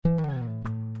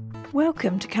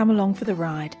Welcome to Come Along for the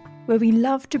Ride, where we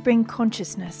love to bring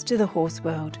consciousness to the horse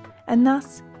world and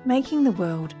thus making the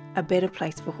world a better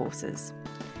place for horses.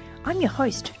 I'm your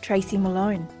host, Tracy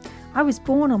Malone. I was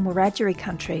born on Wiradjuri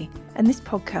country, and this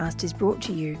podcast is brought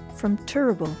to you from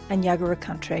Turrbal and Yagara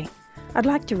country. I'd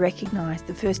like to recognise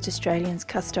the first Australians'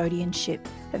 custodianship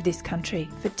of this country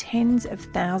for tens of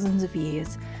thousands of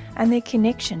years and their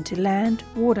connection to land,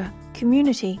 water,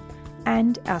 community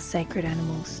and our sacred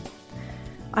animals.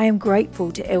 I am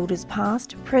grateful to elders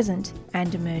past, present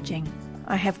and emerging.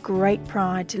 I have great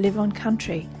pride to live on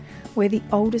country where the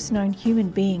oldest known human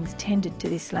beings tended to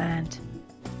this land.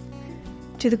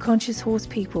 To the conscious horse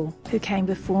people who came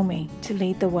before me to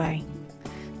lead the way,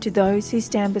 to those who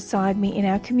stand beside me in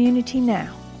our community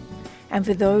now, and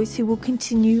for those who will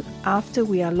continue after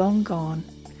we are long gone,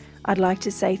 I'd like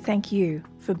to say thank you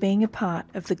for being a part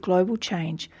of the global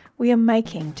change we are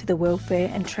making to the welfare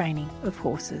and training of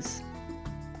horses.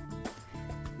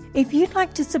 If you'd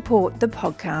like to support the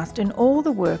podcast and all the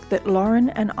work that Lauren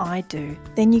and I do,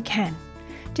 then you can.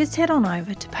 Just head on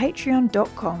over to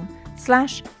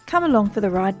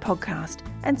patreon.com/comealongfortheride podcast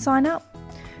and sign up.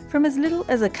 From as little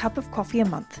as a cup of coffee a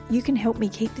month, you can help me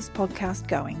keep this podcast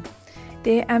going.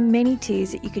 There are many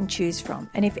tiers that you can choose from,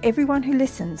 and if everyone who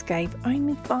listens gave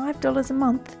only $5 a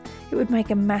month, it would make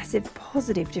a massive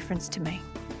positive difference to me.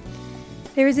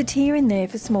 There is a tier in there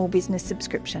for small business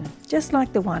subscription, just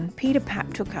like the one Peter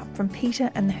Papp took up from Peter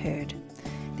and the Herd.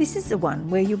 This is the one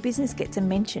where your business gets a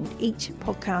mention each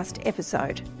podcast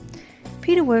episode.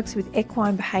 Peter works with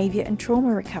equine behaviour and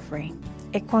trauma recovery,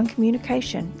 equine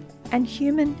communication, and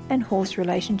human and horse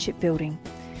relationship building.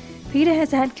 Peter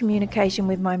has had communication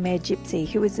with my mare Gypsy,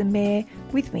 who was the mare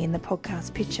with me in the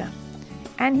podcast picture.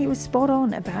 And he was spot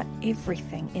on about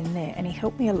everything in there, and he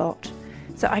helped me a lot.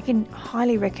 So I can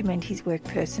highly recommend his work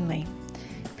personally.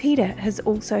 Peter has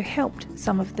also helped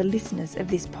some of the listeners of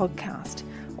this podcast,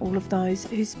 all of those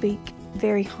who speak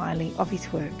very highly of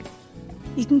his work.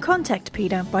 You can contact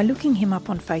Peter by looking him up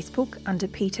on Facebook under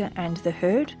Peter and the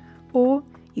Herd, or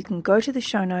you can go to the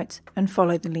show notes and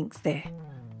follow the links there.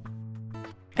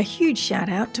 A huge shout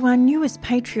out to our newest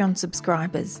Patreon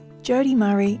subscribers, Jodie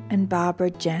Murray and Barbara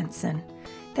Jansen.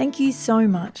 Thank you so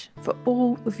much for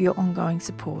all of your ongoing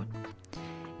support.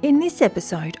 In this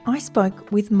episode, I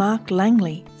spoke with Mark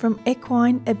Langley from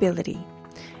Equine Ability.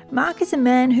 Mark is a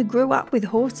man who grew up with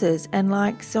horses and,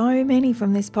 like so many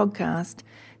from this podcast,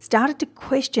 started to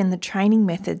question the training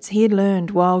methods he had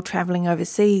learned while travelling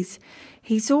overseas.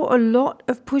 He saw a lot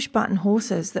of push-button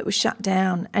horses that were shut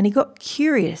down, and he got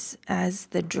curious as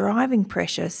the driving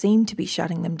pressure seemed to be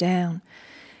shutting them down.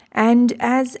 And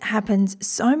as happens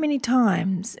so many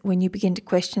times when you begin to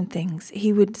question things,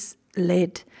 he was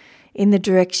led in the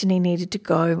direction he needed to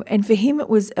go. And for him, it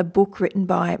was a book written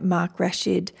by Mark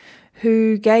Rashid,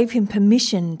 who gave him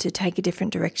permission to take a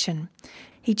different direction.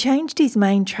 He changed his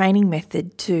main training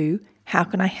method to how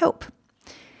can I help?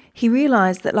 He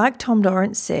realised that, like Tom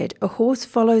Dorrance said, a horse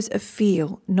follows a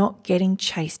feel, not getting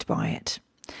chased by it.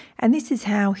 And this is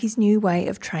how his new way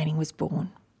of training was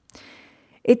born.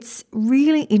 It's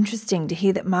really interesting to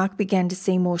hear that Mark began to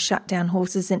see more shutdown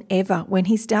horses than ever when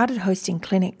he started hosting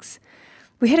clinics.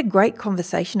 We had a great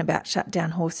conversation about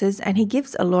shutdown horses, and he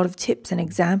gives a lot of tips and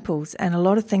examples and a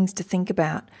lot of things to think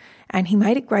about. And he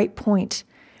made a great point.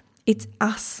 It's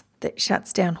us that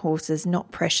shuts down horses,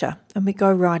 not pressure. And we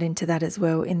go right into that as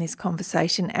well in this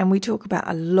conversation. And we talk about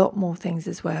a lot more things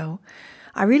as well.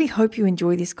 I really hope you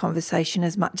enjoy this conversation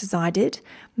as much as I did.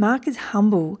 Mark is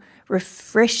humble,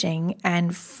 refreshing,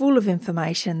 and full of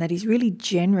information that he's really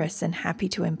generous and happy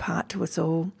to impart to us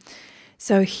all.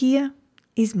 So here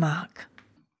is Mark.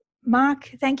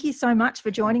 Mark, thank you so much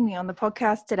for joining me on the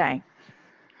podcast today.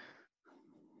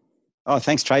 Oh,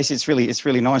 thanks, Tracy. It's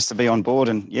really nice to be on board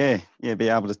and be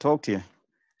able to talk to you.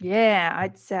 Yeah,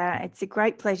 it's a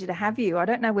great pleasure to have you. I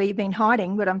don't know where you've been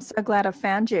hiding, but I'm so glad I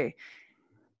found you.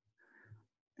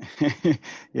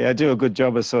 Yeah, I do a good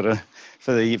job of sort of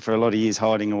for a lot of years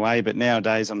hiding away, but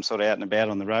nowadays I'm sort of out and about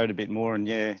on the road a bit more, and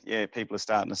people are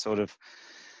starting to sort of,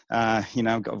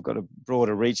 I've got a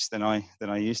broader reach than I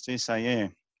used to. So yeah.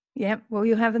 Yeah, well,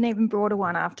 you'll have an even broader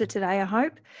one after today, I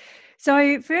hope.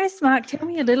 So first, Mark, tell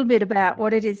me a little bit about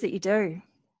what it is that you do.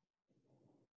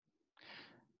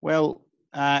 Well,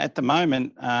 at the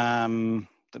moment, I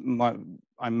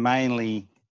mainly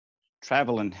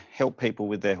travel and help people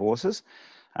with their horses.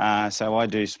 So I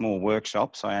do small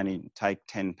workshops. I only take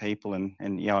 10 people, and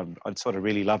I'd sort of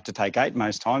really love to take 8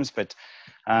 most times, but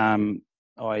I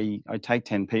take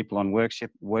 10 people on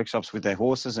workshops with their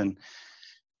horses, and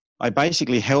I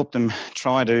basically help them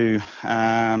try to,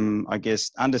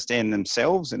 understand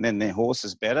themselves and then their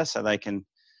horses better, so they can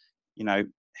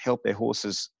help their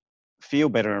horses feel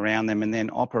better around them, and then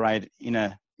operate in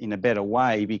a better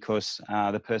way, because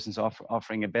the person's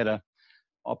offering a better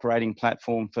operating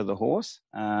platform for the horse.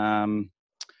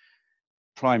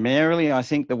 Primarily, I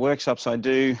think the workshops I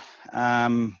do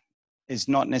is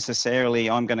not necessarily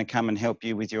I'm going to come and help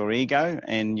you with your ego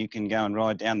and you can go and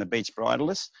ride down the beach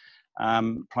bridleless.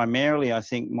 Primarily, I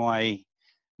think my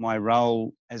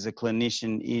role as a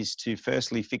clinician is to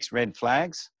firstly fix red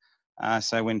flags.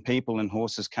 So when people and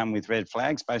horses come with red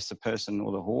flags, both the person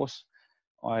or the horse,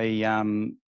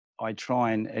 I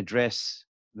try and address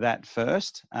that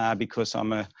first, because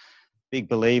I'm a big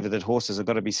believer that horses have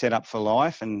got to be set up for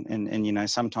life, and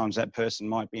sometimes that person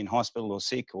might be in hospital or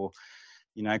sick, or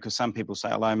because some people say,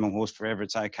 "I'll own my horse forever,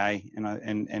 it's okay," and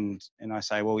I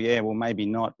say, well, yeah, well, maybe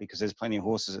not, because there's plenty of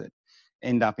horses that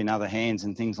end up in other hands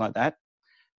and things like that.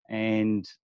 And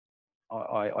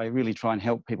I really try and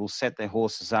help people set their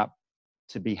horses up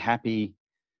to be happy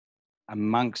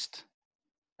amongst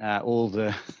all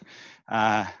the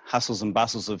hustles and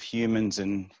bustles of humans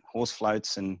and horse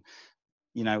floats and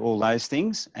all those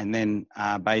things. And then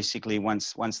basically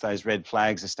once those red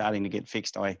flags are starting to get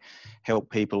fixed, I help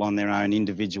people on their own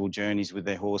individual journeys with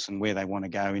their horse and where they want to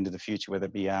go into the future, whether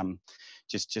it be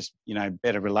just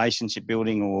better relationship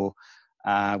building, or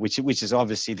which is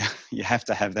obviously you have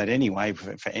to have that anyway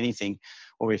for anything,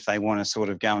 or if they want to sort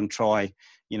of go and try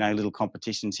little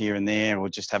competitions here and there, or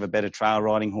just have a better trail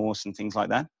riding horse and things like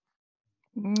that.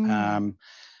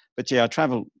 But yeah, I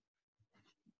travel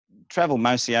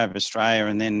mostly over Australia,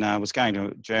 and then I was going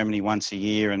to Germany once a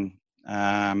year, and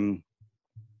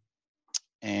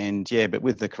yeah, but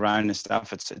with the corona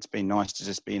stuff, it's been nice to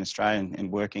just be in Australia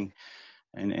and working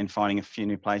and finding a few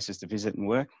new places to visit and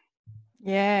work.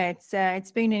 Yeah,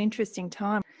 it's been an interesting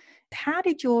time. How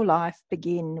did your life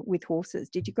begin with horses?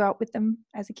 Did you grow up with them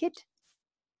as a kid?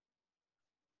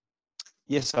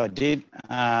 Yes, I did.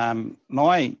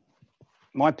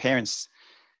 My parents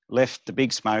left the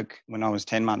big smoke when I was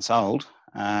 10 months old,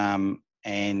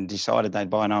 and decided they'd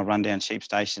buy an old rundown sheep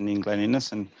station in Glen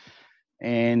Innes.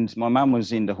 And my mum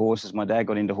was into horses. My dad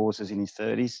got into horses in his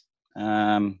 30s.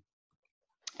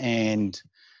 And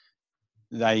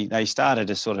they started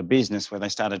a sort of business where they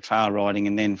started trail riding.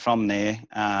 And then from there,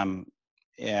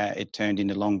 it turned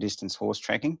into long distance horse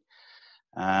tracking.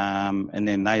 And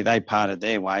then they parted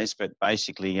their ways. But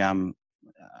basically,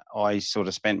 I sort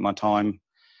of spent my time,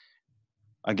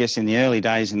 I guess, in the early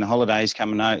days, in the holidays,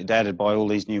 coming out, Dad would buy all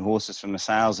these new horses from the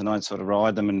sales, and I'd sort of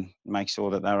ride them and make sure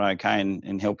that they were okay,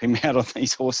 and help him out on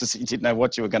these horses. He didn't know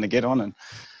what you were going to get on.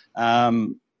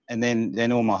 And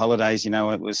then all my holidays,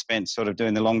 it was spent sort of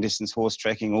doing the long distance horse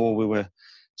trekking, or we were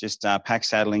just pack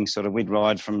saddling. Sort of we'd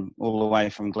ride from all the way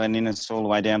from Glen Innes all the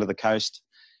way down to the coast,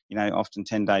 often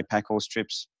 10-day pack horse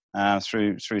trips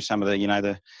through some of the,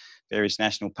 the various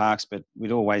national parks, but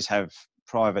we'd always have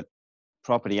private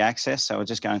property access, so we're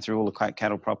just going through all the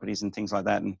cattle properties and things like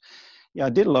that. And yeah, I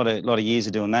did a lot of years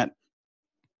of doing that,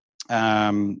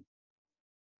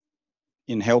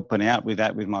 in helping out with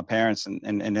that with my parents,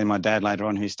 and then my dad later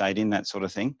on, who stayed in that sort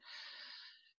of thing.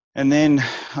 And then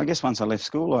I guess once I left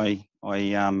school, I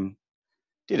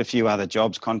did a few other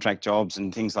jobs, contract jobs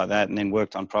and things like that, and then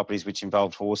worked on properties which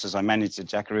involved horses. I managed a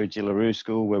Jackaroo Jillaroo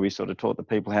school where we sort of taught the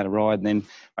people how to ride, and then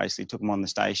basically took them on the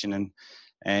station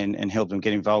and helped them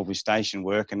get involved with station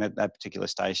work. And that particular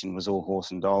station was all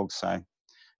horse and dogs, so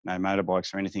no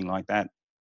motorbikes or anything like that.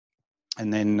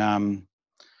 And then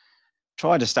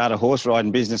tried to start a horse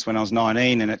riding business when I was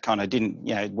 19, and it kind of didn't,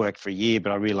 it worked for a year,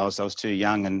 but I realised I was too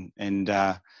young and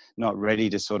not ready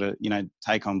to sort of,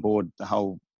 take on board the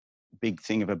whole big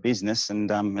thing of a business. And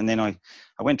then I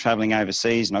went travelling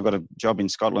overseas, and I got a job in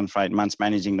Scotland for 8 months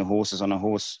managing the horses on a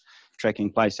horse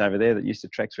trekking place over there that used to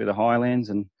trek through the highlands.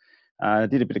 And I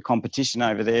did a bit of competition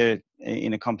over there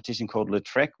in a competition called Le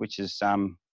Trek, which is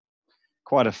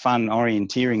quite a fun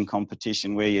orienteering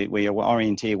competition where you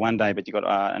orienteer one day, but you've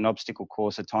got an obstacle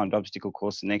course, a timed obstacle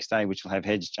course the next day, which will have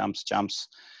hedge jumps,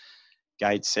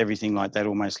 gates, everything like that,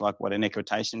 almost like what a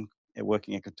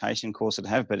working equitation course would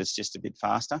have, but it's just a bit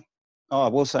faster. Oh,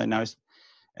 I've also noticed,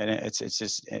 and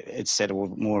it's set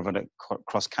more of a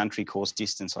cross-country course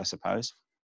distance, I suppose.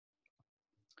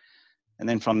 And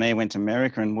then from there went to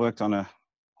America and worked on a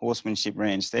horsemanship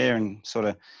ranch there, and sort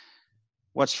of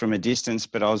watched from a distance,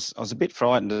 but I was a bit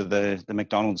frightened of the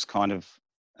McDonald's kind of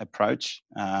approach.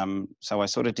 So I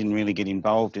sort of didn't really get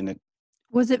involved in it.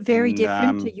 Was it very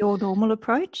different to your normal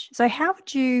approach? So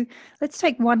let's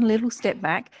take one little step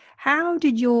back. How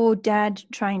did your dad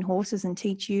train horses and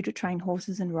teach you to train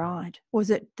horses and ride? Was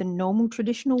it the normal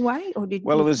traditional way, or did?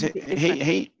 Well, it was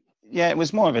yeah, it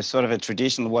was more of a sort of a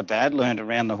traditional what Dad learned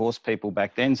around the horse people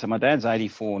back then. So my dad's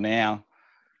 84 now.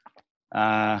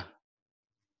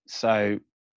 So,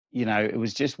 you know, it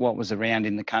was just what was around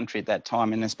in the country at that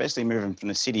time. And especially moving from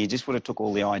the city, he just would have took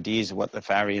all the ideas of what the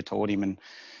farrier taught him and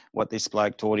what this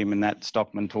bloke taught him and that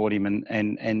stockman taught him.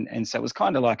 And so it was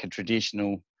kind of like a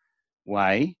traditional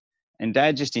way. And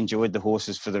Dad just enjoyed the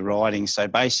horses for the riding. So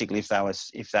basically, if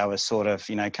they were sort of,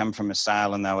 you know, come from a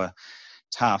sale and they were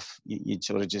tough, you'd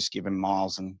sort of just give them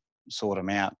miles and sort them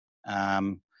out.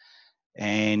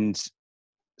 And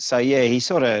so, yeah, he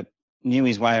sort of knew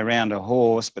his way around a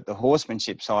horse, but the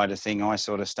horsemanship side of thing, I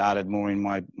sort of started more in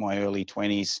my early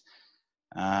 20s,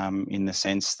 in the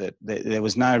sense that there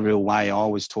was no real way I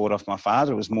was taught off my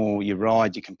father. It was more you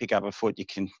ride, you can pick up a foot, you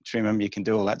can trim them, you can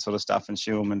do all that sort of stuff and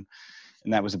shoe them, and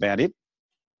that was about it.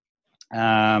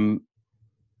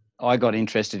 I got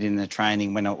interested in the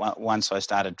training once I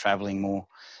started travelling more,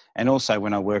 and also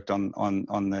when I worked on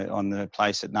the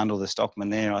place at Nundle, the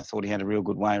stockman there, I thought he had a real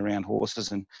good way around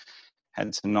horses and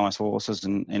had some nice horses,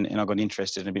 and I got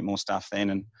interested in a bit more stuff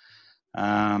then,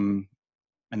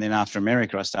 and then after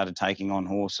America, I started taking on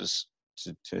horses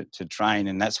to train,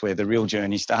 and that's where the real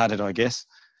journey started, I guess.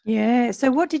 Yeah.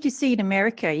 So what did you see in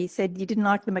America? You said you didn't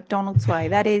like the McDonald's way.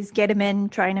 That is, get them in,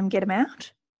 train them, get them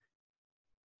out?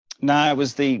 No, it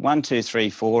was the 1, 2,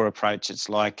 3, 4 approach. It's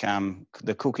like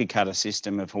the cookie cutter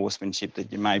system of horsemanship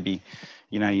that you maybe,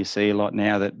 you know, you see a lot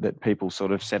now that people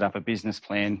sort of set up a business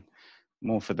plan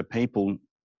more for the people.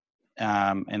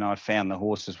 And I found the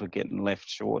horses were getting left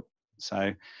short.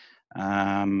 So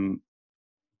at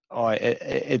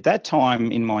that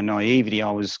time in my naivety, I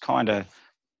was kind of,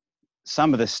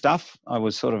 some of the stuff I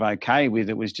was sort of okay with.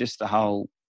 It was just the whole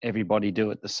everybody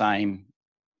do it the same.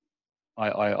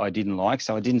 I didn't like,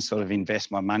 so I didn't sort of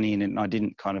invest my money in it, and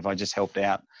I just helped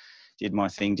out, did my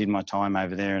thing, did my time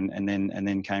over there, and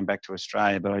then came back to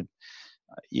Australia. But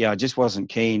I just wasn't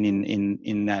keen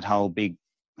in that whole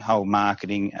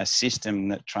marketing a system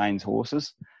that trains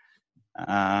horses.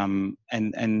 And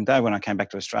though when I came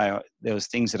back to Australia, there was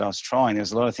things that I was trying. There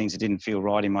was a lot of things that didn't feel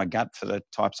right in my gut for the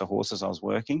types of horses I was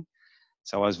working.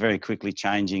 So I was very quickly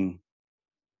changing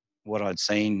what I'd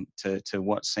seen to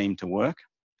what seemed to work.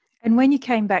 And when you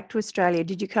came back to Australia,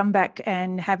 did you come back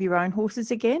and have your own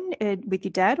horses again with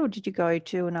your dad, or did you go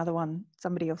to another one,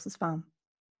 somebody else's farm?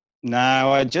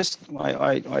 No, I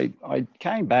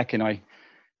came back and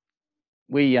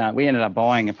we ended up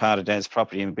buying a part of Dad's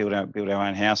property and build our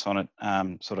own house on it,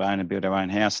 sort of own and build our own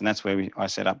house, and that's where I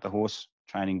set up the horse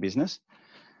training business.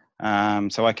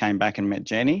 So I came back and met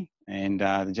Jenny, and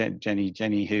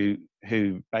Jenny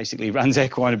who basically runs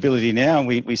Equine Ability now, and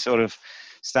we sort of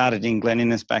started in Glen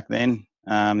Innes back then.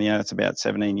 It's about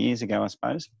 17 years ago, I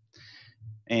suppose.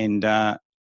 And but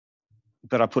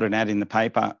I put an ad in the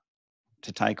paper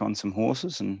to take on some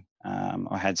horses, and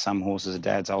I had some horses of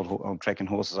Dad's old trekking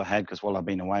horses I had, because while I've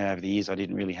been away over the years, I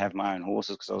didn't really have my own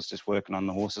horses because I was just working on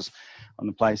the horses on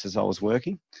the places I was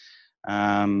working.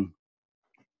 And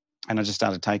I just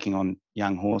started taking on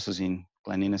young horses in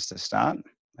Glen Innes to start,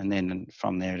 and then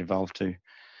from there it evolved to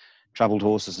troubled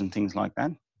horses and things like that.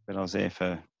 But I was there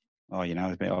for, I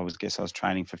was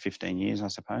training for 15 years, I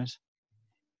suppose.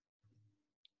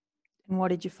 And what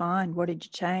did you find? What did you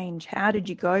change? How did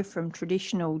you go from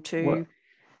traditional to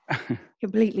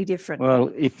completely different?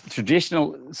 Well, if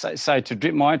traditional,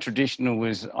 my traditional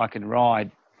was I could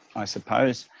ride, I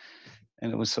suppose,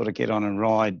 and it was sort of get on and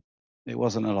ride. There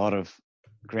wasn't a lot of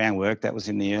groundwork. That was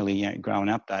in the early growing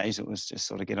up days. It was just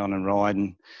sort of get on and ride,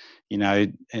 and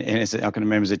I can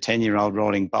remember as a 10-year-old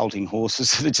riding bolting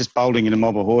horses, just bolting in a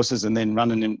mob of horses and then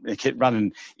running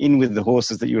in with the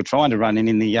horses that you were trying to run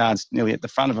in the yards nearly at the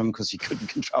front of them because you couldn't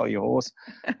control your horse.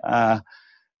 But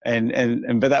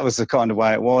that was the kind of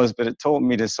way it was. But it taught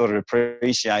me to sort of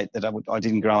appreciate that I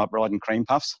didn't grow up riding cream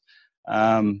puffs.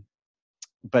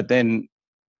 But then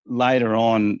later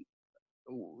on,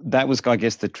 that was, I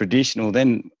guess, the traditional.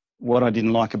 Then what I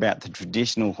didn't like about the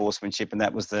traditional horsemanship, and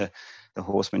that was the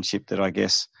horsemanship that I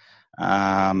guess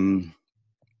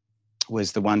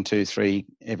was the 1, 2, 3,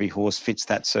 every horse fits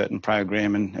that certain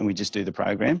program and we just do the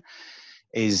program,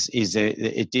 is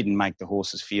it didn't make the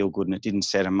horses feel good and it didn't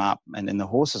set them up. And then the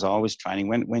horses I was training,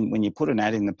 when you put an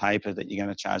ad in the paper that you're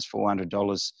going to charge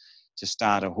 $400 to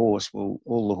start a horse, well,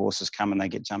 all the horses come and they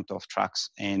get jumped off trucks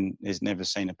and there's never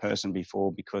seen a person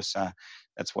before, because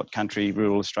that's what country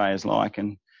rural Australia's like.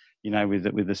 And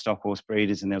with the stock horse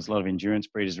breeders, and there was a lot of endurance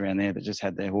breeders around there that just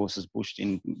had their horses bushed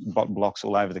in blocks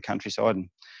all over the countryside.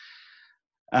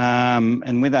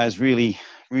 And with those really,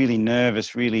 really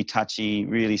nervous, really touchy,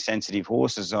 really sensitive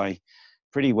horses, I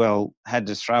pretty well had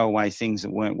to throw away things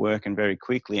that weren't working very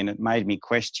quickly, and it made me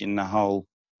question the whole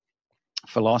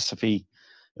philosophy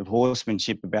of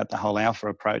horsemanship about the whole alpha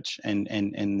approach and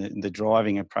the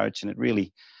driving approach, and it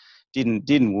really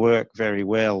didn't work very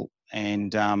well.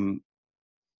 And I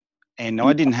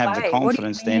didn't have the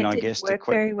confidence then, I guess, to work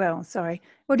very well. Sorry,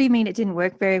 what do you mean it didn't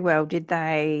work very well? Did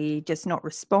they just not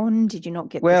respond? Did you not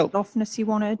get the softness you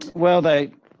wanted? Well,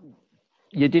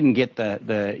 you didn't get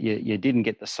you didn't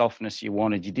get the softness you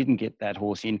wanted. You didn't get that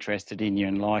horse interested in you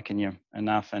and liking you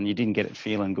enough, and you didn't get it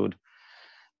feeling good.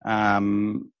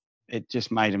 It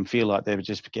just made them feel like they were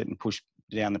just getting pushed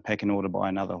down the pecking order by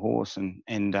another horse,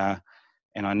 and I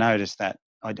noticed that.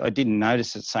 I didn't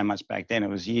notice it so much back then. It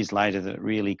was years later that it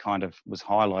really kind of was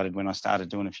highlighted when I started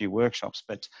doing a few workshops.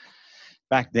 But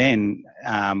back then,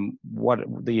 what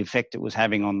the effect it was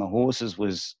having on the horses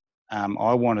was,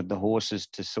 I wanted the horses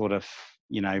to sort of,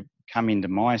 come into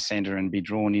my centre and be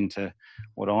drawn into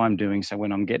what I'm doing. So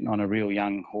when I'm getting on a real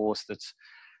young horse that's,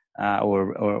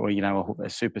 or a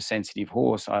super sensitive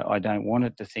horse, I don't want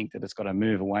it to think that it's got to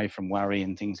move away from worry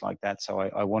and things like that. So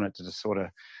I want it to just sort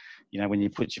of, when you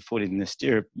put your foot in the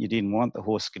stirrup, you didn't want the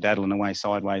horse skedaddling away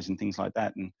sideways and things like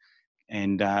that.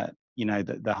 And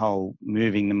the whole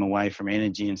moving them away from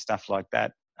energy and stuff like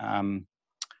that,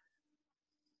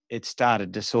 it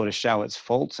started to sort of show its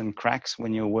faults and cracks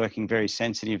when you're working very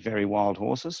sensitive, very wild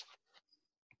horses.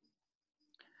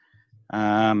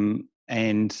 So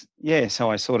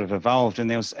I sort of evolved,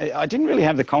 and I didn't really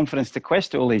have the confidence to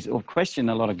question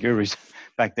a lot of gurus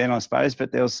back then, I suppose,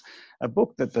 but there was a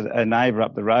book that a neighbour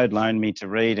up the road loaned me to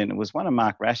read, and it was one of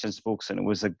Mark Rasher's books, and it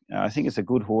was I think it's A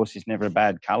Good Horse Is Never a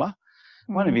Bad Colour.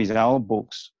 Mm-hmm. One of his old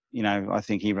books, I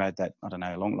think he wrote that, I don't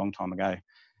know, a long, long time ago,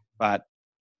 but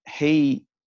he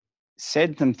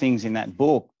said some things in that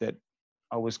book that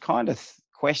I was kind of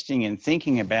questioning and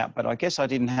thinking about, but I guess I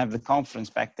didn't have the confidence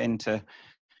back then to,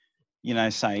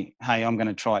 say, hey, I'm going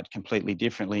to try it completely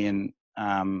differently. And,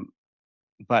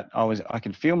 but I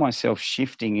could feel myself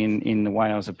shifting in the way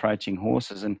I was approaching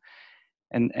horses. And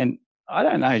I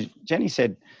don't know, Jenny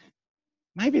said,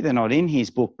 maybe they're not in his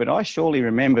book, but I surely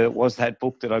remember it was that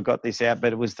book that I got this out,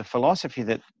 but it was the philosophy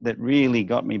that really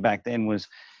got me back then was,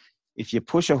 if you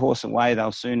push a horse away,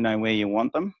 they'll soon know where you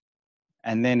want them.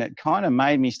 And then it kind of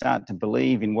made me start to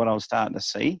believe in what I was starting to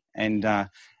see. And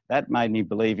that made me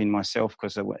believe in myself,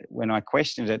 because when I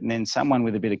questioned it, and then someone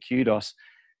with a bit of kudos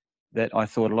that I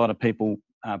thought a lot of people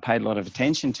paid a lot of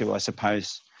attention to, I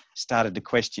suppose, started to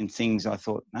question things. I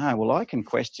thought, no, well, I can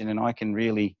question, and I can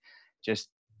really just,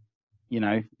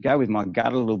 go with my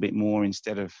gut a little bit more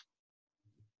instead of,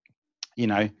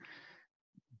 go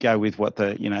with what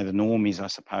the norm is, I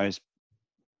suppose.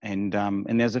 And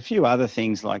there's a few other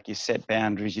things, like you set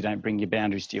boundaries, you don't bring your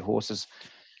boundaries to your horses.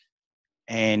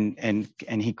 And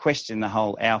he questioned the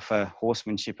whole alpha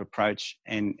horsemanship approach,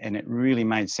 and it really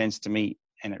made sense to me,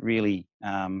 and it really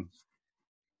got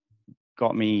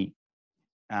me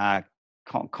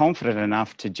confident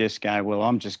enough to just go, well,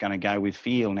 I'm just going to go with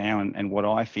feel now, and what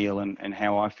I feel and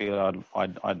how I feel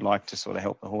I'd like to sort of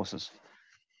help the horses.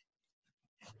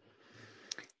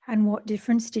 And what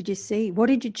difference did you see? What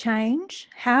did you change?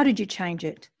 How did you change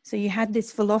it? So you had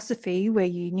this philosophy where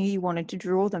you knew you wanted to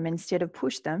draw them instead of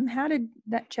push them. How did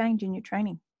that change in your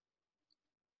training?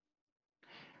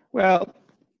 Well,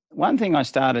 one thing I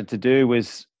started to do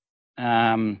was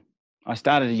I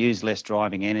started to use less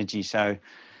driving energy. So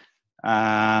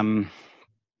I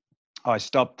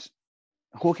stopped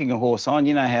hooking a horse on.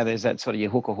 You know how there's that sort of, you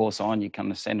hook a horse on, you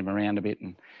kind of send them around a bit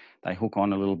and they hook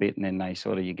on a little bit, and then they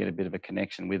sort of, you get a bit of a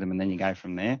connection with them, and then you go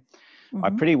from there. Mm-hmm. I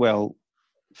pretty well,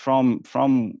 from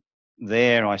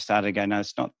there, I started to go, no,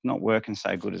 it's not working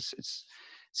so good.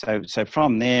 So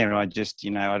from there, I just,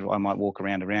 I might walk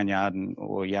around yard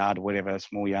or whatever,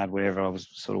 small yard, wherever I was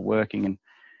sort of working. And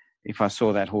if I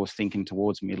saw that horse thinking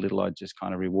towards me a little, I'd just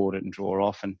kind of reward it and draw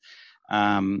off.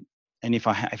 And if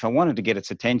I wanted to get its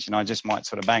attention, I just might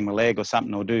sort of bang my leg or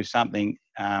something, or do something.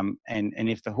 And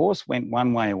if the horse went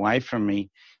one way away from me,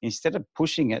 instead of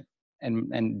pushing it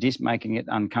and just making it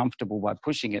uncomfortable by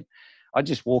pushing it, I'd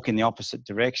just walk in the opposite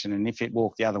direction. And if it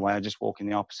walked the other way, I'd just walk in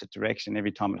the opposite direction.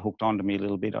 Every time it hooked onto me a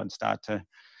little bit, I'd start to,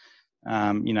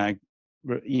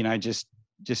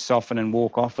 just soften and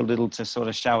walk off a little to sort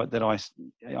of show it that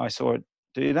I saw it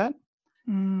do that.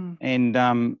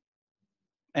 Mm.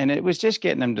 And it was just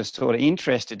getting them to sort of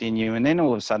interested in you. And then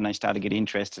all of a sudden they started to get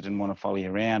interested and want to follow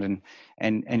you around.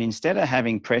 And instead of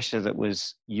having pressure that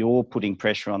was you're putting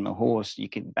pressure on the horse, you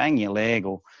could bang your leg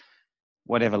or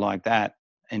whatever like that.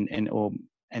 And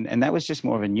that was just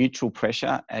more of a neutral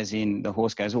pressure, as in the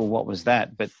horse goes, oh, what was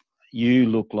that? But you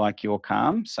look like you're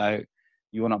calm. So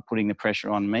you're not putting the pressure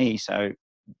on me. So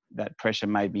that pressure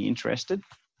made me interested.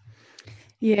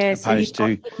 Yeah, so Opposed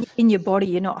to in your body,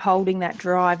 you're not holding that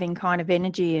driving kind of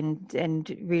energy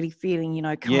and really feeling, you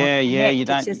know, can't yeah, connect. you It's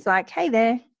don't. just like, hey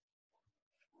there.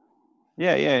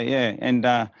 Yeah.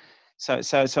 And so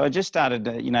I just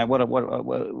started, you know, what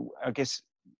I guess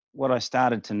what I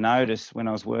started to notice when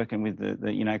I was working with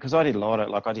the you know, because I did a lot of,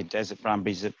 like, I did desert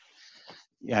brumbies that,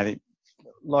 you know,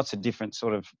 lots of different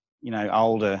sort of, you know,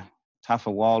 older, tougher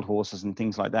wild horses and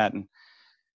things like that,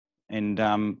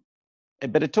 and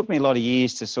but it took me a lot of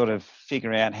years to sort of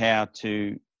figure out how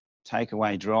to take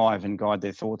away drive and guide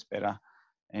their thoughts better.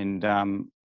 And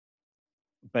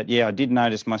but yeah, I did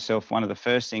notice myself, one of the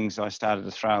first things I started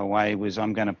to throw away was,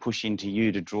 I'm going to push into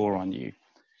you to draw on you.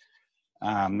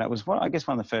 That was I guess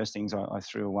one of the first things I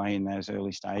threw away in those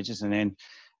early stages. And then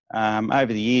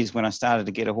over the years, when I started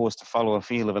to get a horse to follow a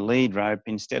feel of a lead rope,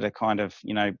 instead of kind of,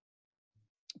 you know,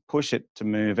 push it to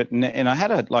move it. And I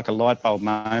had a light bulb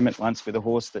moment once with a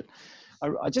horse that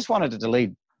I just wanted it to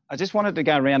lead. I just wanted to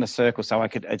go around a circle so I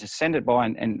could just send it by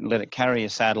and let it carry a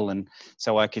saddle, and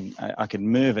so I could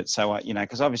move it. So you know,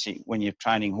 because obviously when you're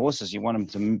training horses, you want them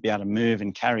to be able to move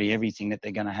and carry everything that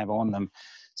they're going to have on them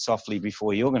softly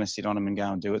before you're going to sit on them and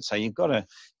go and do it. So you've got to,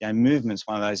 you know, movement's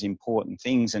one of those important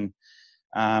things. And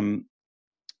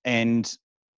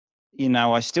you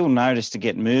know, I still noticed to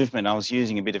get movement, I was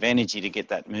using a bit of energy to get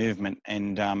that movement.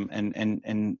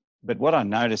 But what I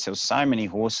noticed, there was so many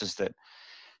horses that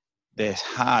their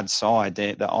hard side,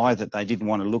 the eye that they didn't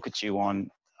want to look at you on,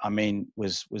 I mean,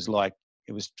 was like,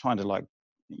 it was trying to, like,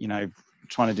 you know,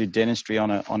 trying to do dentistry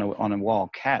on a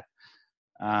wild cat.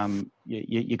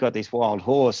 You got this wild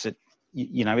horse that,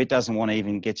 you know, it doesn't want to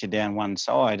even get you down one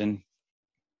side. And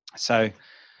so,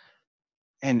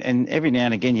 and every now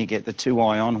and again you get the two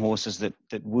eye on horses that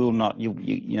will not, you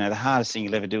know, the hardest thing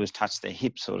you'll ever do is touch their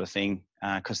hip, sort of thing,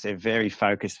 because they're very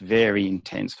focused, very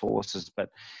intense horses, but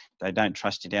they don't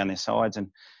trust you down their sides.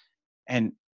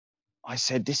 And I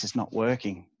said, this is not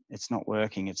working. It's not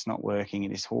working. It's not working.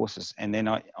 It is horses. And then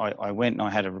I went and I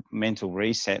had a mental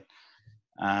reset.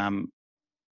 And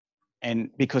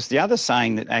because the other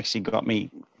saying that actually got me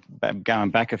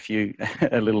going back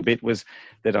a little bit, was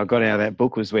that I got out of that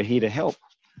book, was, we're here to help.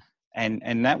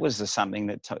 And that was something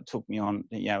that took me on.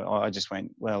 You know, I just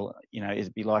went, well, you know,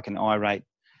 it'd be like an irate,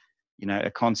 you know,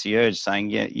 a concierge saying,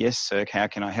 yeah, yes, sir, how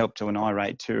can I help, to an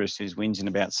irate tourist who's whinging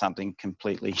about something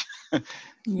completely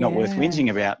not worth whinging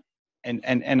about. And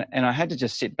I had to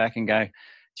just sit back and go,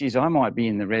 geez, I might be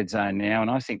in the red zone now,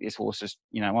 and I think this horse is,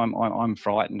 you know, I'm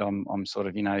frightened. I'm sort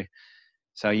of, you know.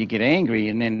 So you get angry,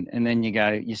 and then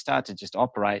you start to just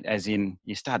operate, as in,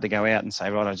 you start to go out and say,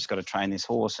 right, I just got to train this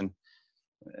horse. And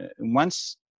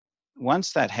once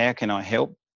that how can I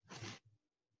help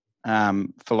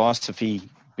philosophy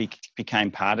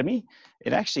became part of me,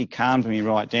 it actually calmed me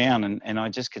right down, and I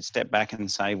just could step back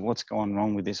and say, what's gone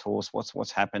wrong with this horse?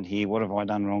 What's happened here? What have I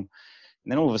done wrong?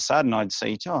 And then all of a sudden I'd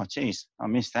see, oh, geez, I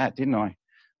missed that, didn't I?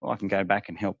 Well, I can go back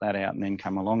and help that out, and then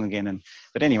come along again.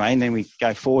 But anyway, and then we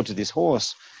go forward to this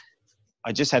horse.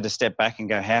 I just had to step back and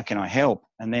go, how can I help?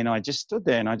 And then I just stood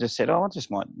there and I just said, oh, I just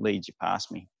might lead you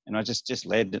past me. And I just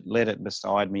led it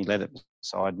beside me,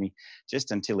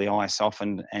 just until the eye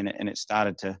softened and it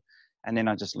started to, and then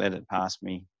I just let it past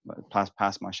me,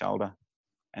 past my shoulder.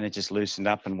 And it just loosened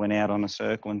up and went out on a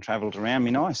circle and travelled around me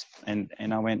nice. And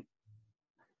I went,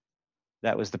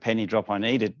 that was the penny drop I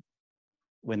needed,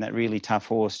 when that really tough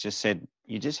horse just said,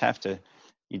 you just have to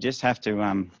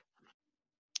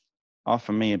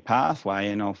offer me a pathway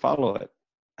and I'll follow it.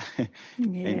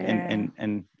 Yeah.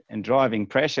 and driving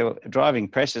pressure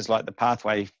is like the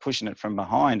pathway, pushing it from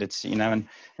behind. It's, you know, and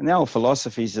the old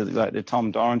philosophies of, like, the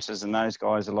Tom Dorrances and those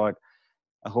guys, are like,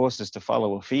 a horse is to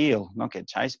follow a feel, not get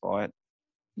chased by it.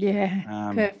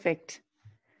 Yeah. Perfect.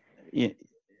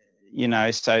 You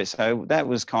know, so that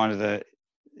was kind of the,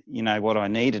 you know, what I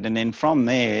needed. And then from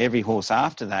there, every horse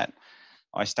after that,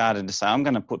 I started to say, I'm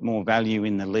going to put more value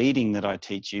in the leading that I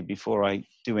teach you before I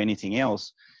do anything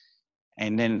else.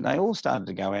 And then they all started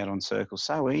to go out on circles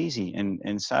so easy. And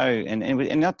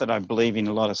not that I believe in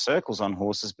a lot of circles on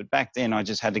horses, but back then I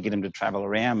just had to get them to travel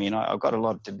around me. And I've got a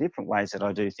lot of different ways that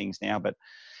I do things now, but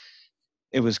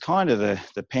it was kind of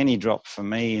the penny drop for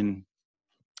me.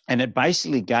 And it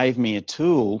basically gave me a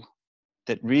tool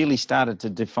that really started to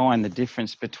define the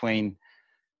difference between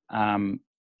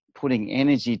putting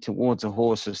energy towards a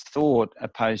horse's thought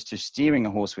opposed to steering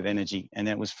a horse with energy. And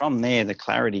it was from there the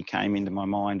clarity came into my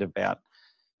mind about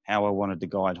how I wanted to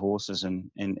guide horses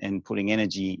and putting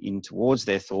energy in towards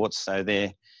their thoughts, so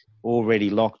they're already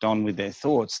locked on with their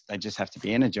thoughts. They just have to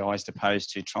be energized,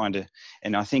 opposed to trying to.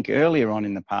 And I think earlier on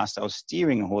in the past, I was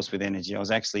steering a horse with energy.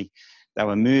 They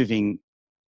were moving,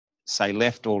 say,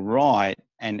 left or right,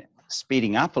 and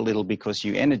speeding up a little because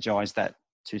you energize that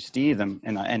to steer them.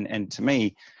 And to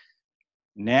me,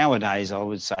 nowadays, I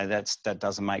would say that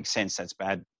doesn't make sense. That's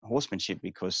bad horsemanship,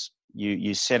 because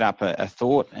you set up a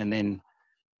thought, and then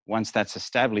once that's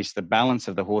established, the balance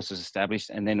of the horse is established,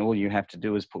 and then all you have to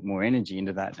do is put more energy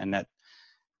into that. And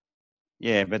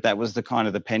but that was the kind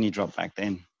of the penny drop back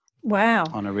then. Wow.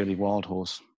 On a really wild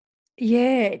horse.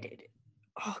 Yeah.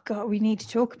 Oh God, we need to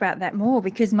talk about that more,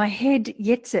 because my head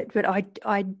gets it, but I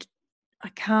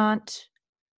can't.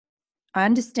 I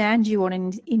understand you on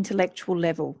an intellectual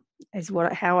level, is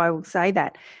how I will say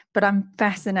that, but I'm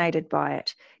fascinated by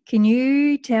it. Can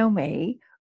you tell me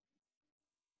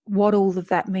what all of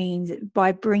that means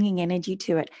by bringing energy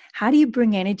to it? How do you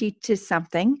bring energy to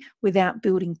something without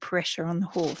building pressure on the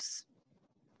horse?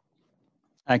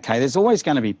 Okay, there's always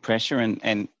going to be pressure,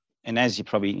 and as you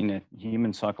probably, in a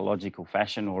human psychological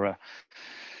fashion, or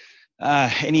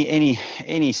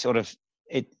any sort of,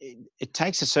 it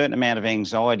takes a certain amount of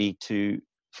anxiety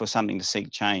for something to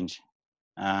seek change.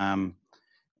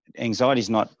 Anxiety is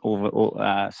not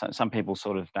some people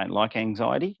sort of don't like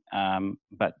anxiety,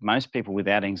 but most people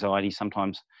without anxiety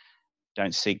sometimes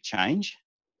don't seek change,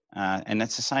 and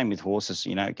that's the same with horses.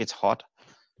 It gets hot,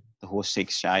 the horse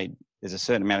seeks shade. There's a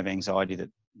certain amount of anxiety that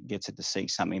gets it to seek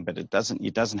something, but it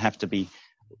doesn't have to be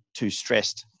too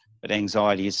stressed. But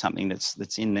anxiety is something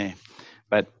that's in there.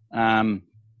 But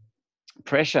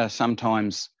pressure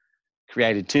sometimes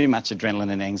created too much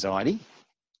adrenaline and anxiety.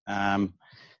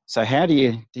 So how do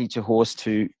you teach a horse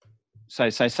to? So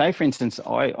say for instance,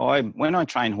 I when I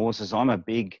train horses, I'm a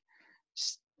big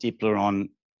stickler on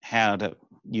how to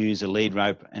use a lead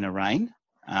rope and a rein,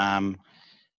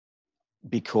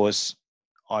 because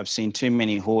I've seen too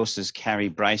many horses carry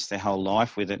brace their whole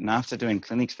life with it. And after doing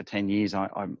clinics for 10 years,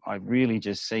 I really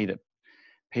just see that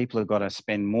people have got to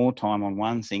spend more time on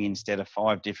one thing instead of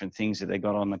 5 different things that they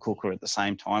got on the cooker at the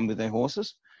same time with their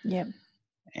horses. Yeah.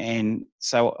 And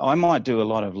so I might do a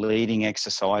lot of leading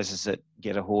exercises that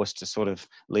get a horse to sort of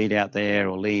lead out there,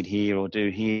 or lead here, or do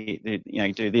here,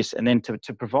 do this. And then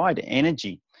to provide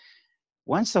energy.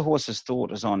 Once the horse's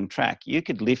thought is on track, you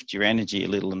could lift your energy a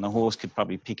little, and the horse could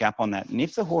probably pick up on that. And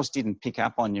if the horse didn't pick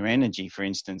up on your energy, for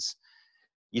instance,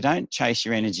 you don't chase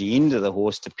your energy into the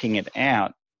horse to ping it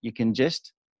out. You can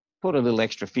just put a little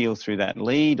extra feel through that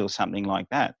lead or something like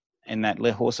that. And that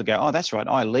horse will go, oh, that's right,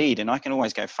 I lead, and I can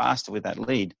always go faster with that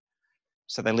lead.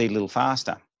 So they lead a little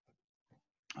faster.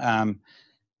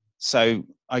 So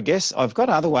I guess I've got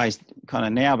other ways kind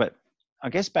of now, but I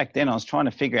guess back then I was trying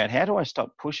to figure out, how do I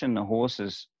stop pushing the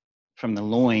horses from the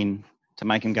loin to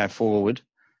make them go forward,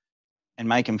 and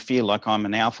make them feel like I'm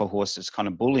an alpha horse that's kind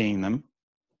of bullying them,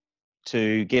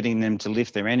 to getting them to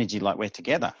lift their energy like we're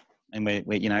together, and we're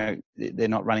they're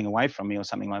not running away from me or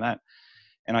something like that.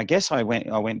 And I guess I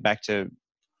went back to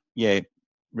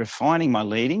refining my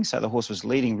leading, so the horse was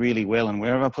leading really well, and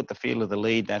wherever I put the feel of the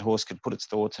lead, that horse could put its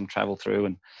thoughts and travel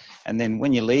through. And then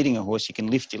when you're leading a horse, you can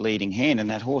lift your leading hand, and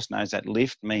that horse knows that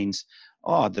lift means,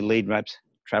 oh, the lead rope's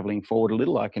traveling forward a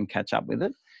little, I can catch up with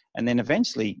it. And then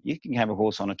eventually you can have a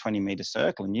horse on a 20-meter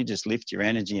circle, and you just lift your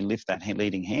energy and lift that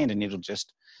leading hand, and it'll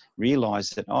just realize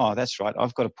that, oh, that's right,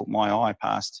 I've got to put my eye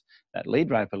past that lead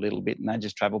rope a little bit, and they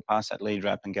just travel past that lead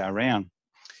rope and go around.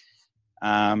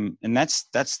 And that's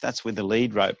with the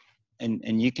lead rope,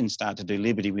 and you can start to do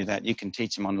liberty with that. You can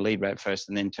teach them on the lead rope first,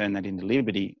 and then turn that into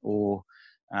liberty, or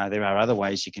there are other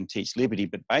ways you can teach liberty.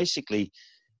 But basically,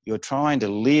 you're trying to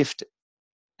lift,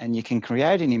 and you can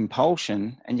create an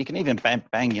impulsion, and you can even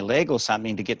bang your leg or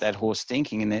something to get that horse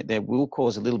thinking, and that will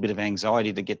cause a little bit of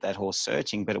anxiety to get that horse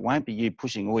searching, but it won't be you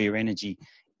pushing all your energy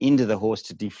into the horse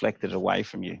to deflect it away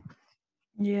from you.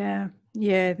 Yeah.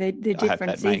 The difference. I hope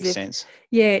that makes sense.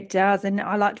 Yeah, it does. And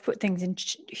I like to put things in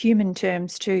human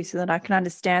terms too, so that I can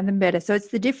understand them better. So it's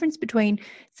the difference between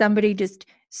somebody just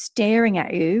staring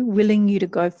at you, willing you to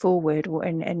go forward,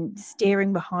 and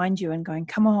staring behind you and going,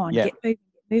 come on, get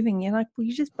moving. You're like, well,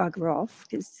 you just bugger off,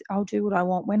 because I'll do what I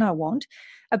want when I want,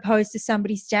 opposed to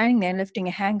somebody standing there lifting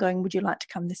a hand going, would you like to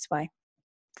come this way?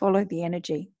 Follow the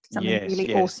energy. Something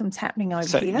really awesome's happening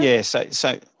over here. Yeah,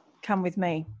 so come with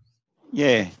me.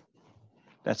 Yeah,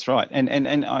 that's right.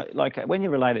 And I, like when you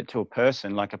relate it to a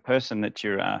person, like a person that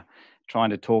you're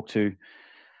trying to talk to,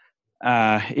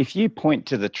 if you point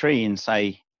to the tree and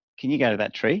say, can you go to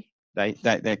that tree?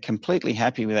 They're completely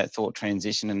happy with that thought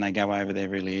transition, and they go over there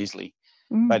really easily.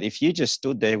 But if you just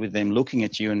stood there with them looking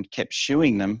at you and kept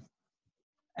shooing them,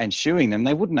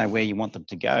 they wouldn't know where you want them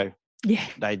to go. Yeah.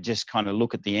 they just kind of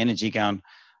look at the energy going,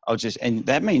 and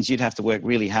that means you'd have to work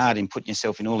really hard in putting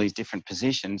yourself in all these different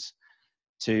positions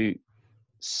to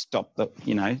stop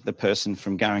the person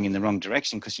from going in the wrong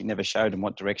direction, because you never showed them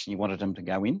what direction you wanted them to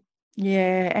go in.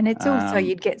 Yeah. And it's also,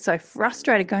 you'd get so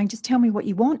frustrated going, just tell me what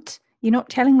you want. You're not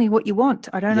telling me what you want.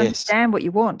 I don't understand what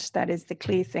you want. That is the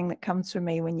clear thing that comes from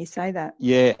me when you say that.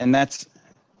 Yeah. And that's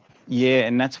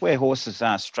where horses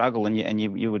struggle. And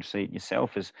you would see it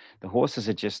yourself, as the horses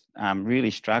are just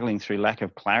really struggling through lack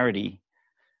of clarity.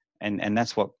 And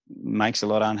that's what makes a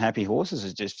lot of unhappy horses,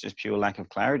 is just pure lack of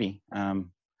clarity.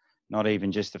 Not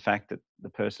even just the fact that the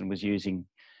person was using,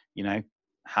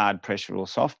 hard pressure or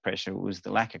soft pressure. It was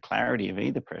the lack of clarity of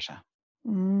either pressure.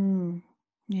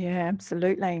 Yeah,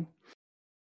 absolutely.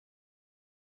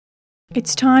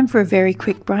 It's time for a very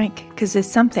quick break, because there's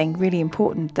something really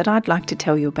important that I'd like to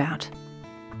tell you about.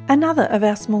 Another of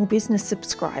our small business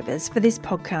subscribers for this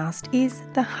podcast is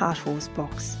the Heart Horse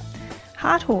Box.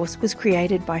 Heart Horse was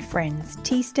created by friends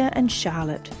Tista and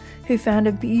Charlotte, who found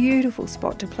a beautiful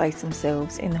spot to place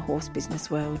themselves in the horse business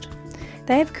world.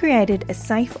 They have created a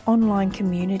safe online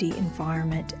community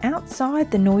environment outside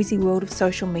the noisy world of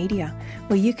social media,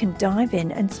 where you can dive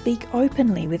in and speak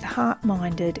openly with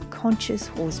heart-minded, conscious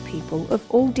horse people of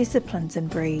all disciplines and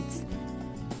breeds.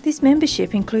 This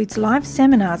membership includes live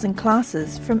seminars and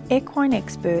classes from equine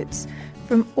experts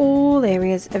from all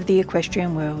areas of the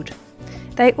equestrian world.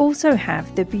 They also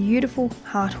have the beautiful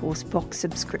Heart Horse Box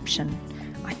subscription.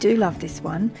 I do love this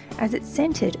one, as it's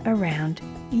centred around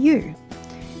you,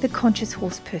 the conscious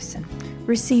horse person,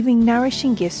 receiving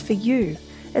nourishing gifts for you,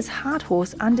 as Heart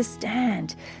Horse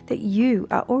understand that you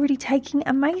are already taking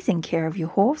amazing care of your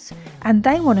horse, and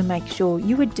they want to make sure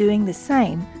you are doing the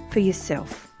same for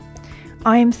yourself.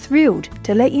 I am thrilled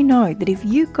to let you know that if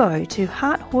you go to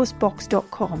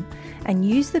hearthorsebox.com and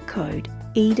use the code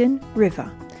Eden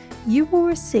River, you will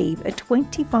receive a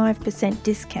 25%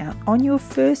 discount on your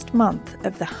first month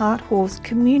of the Heart Horse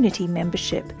community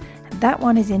membership. And that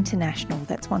one is international.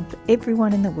 That's one for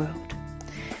everyone in the world.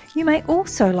 You may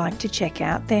also like to check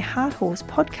out their Heart Horse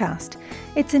podcast.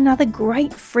 It's another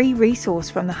great free resource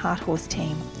from the Heart Horse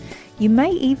team. You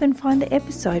may even find the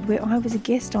episode where I was a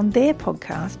guest on their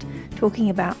podcast talking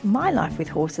about my life with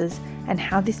horses and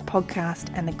how this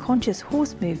podcast and the conscious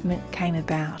horse movement came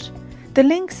about. The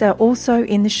links are also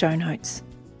in the show notes.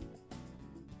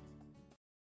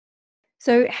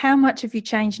 So how much have you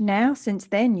changed now since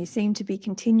then? You seem to be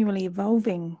continually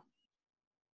evolving.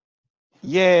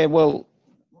 Yeah, well,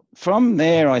 from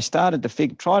there I started to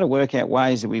try to work out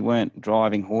ways that we weren't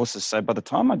driving horses. So by the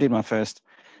time I did my first,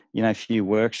 few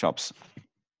workshops,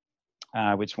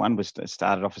 which one was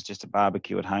started off as just a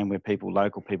barbecue at home where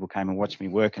local people came and watched me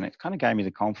work, and it kind of gave me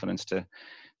the confidence to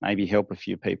maybe help a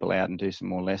few people out and do some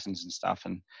more lessons and stuff.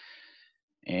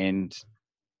 And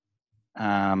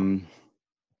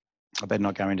I better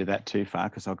not go into that too far,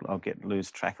 because I'll lose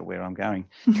track of where I'm going.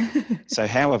 So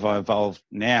how have I evolved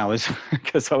now is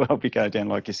because I'll be going down,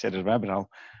 like you said, a rabbit hole.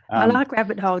 I like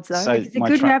rabbit holes though. So it's a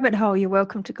good rabbit hole. You're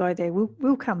welcome to go there.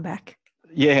 We'll come back.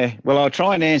 Yeah, well, I'll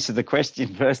try and answer the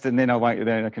question first, and then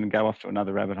I can go off to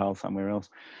another rabbit hole somewhere else.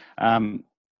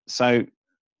 So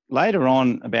later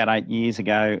on, about 8 years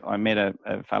ago, I met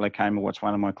a fellow came and watched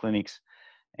one of my clinics,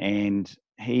 and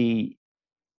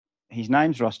his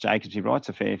name's Ross Jacobs. He writes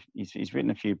he's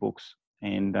written a few books,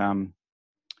 and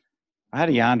I had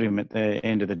a yarn to him at the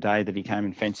end of the day that he came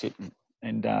and fence it,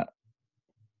 and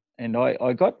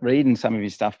I got reading some of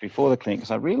his stuff before the clinic,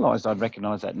 because I realised I'd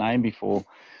recognised that name before.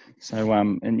 So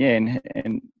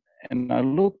and I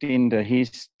looked into his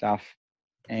stuff,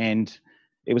 and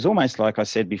it was almost like I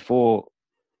said before.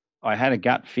 I had a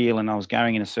gut feel, and I was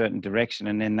going in a certain direction,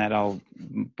 and then that old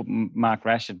Mark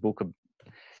Rashid book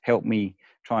helped me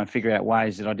try and figure out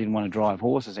ways that I didn't want to drive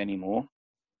horses anymore.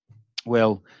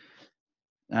 Well,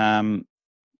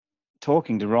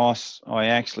 talking to Ross, I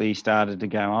actually started to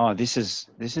go, this is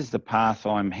the path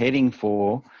I'm heading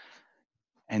for,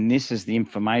 and this is the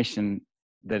information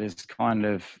that is kind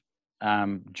of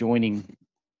joining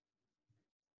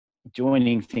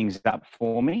things up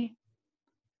for me.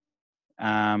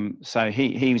 So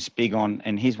he was big on,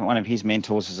 and one of his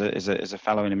mentors is a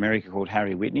fellow in America called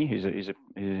Harry Whitney,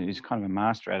 who's kind of a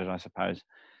master at it, I suppose.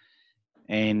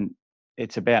 And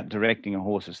it's about directing a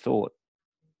horse's thought.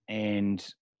 And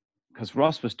because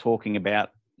Ross was talking about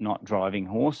not driving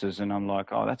horses, and I'm like,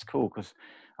 that's cool, because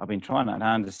I've been trying to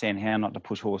understand how not to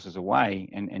push horses away,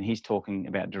 and he's talking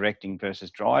about directing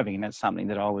versus driving, and that's something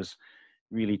that I was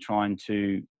really trying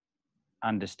to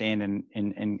understand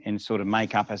and sort of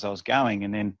make up as I was going.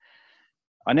 And then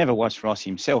I never watched Ross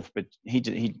himself, but he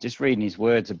just reading his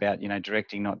words about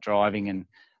directing, not driving, and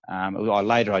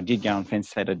Later I did go and fence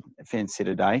sit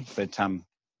a day, but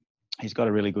he's got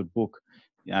a really good book,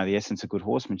 The Essence of Good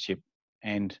Horsemanship,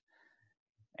 and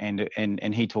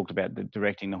he talked about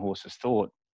directing the horse's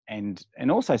thought, and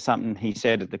also something he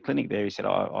said at the clinic there. He said,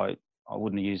 I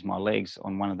wouldn't have used my legs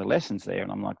on one of the lessons there,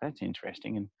 and I'm like, that's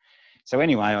interesting. And so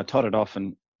anyway, I totted off,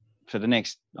 and for the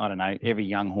next, I don't know, every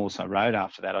young horse I rode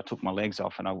after that, I took my legs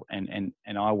off, and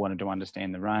I wanted to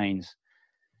understand the reins.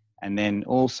 And then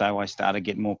also I started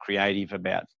getting more creative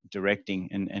about directing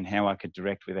and how I could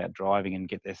direct without driving and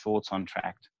get their thoughts on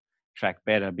track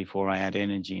better before I had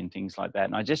energy and things like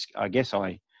that. And I guess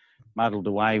I muddled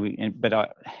away. The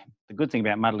good thing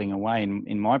about muddling away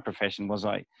in my profession was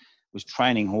I was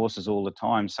training horses all the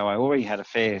time. So I already had a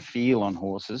fair feel on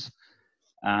horses.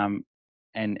 And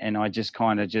I just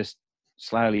kind of just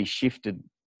slowly shifted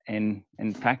and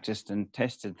practiced and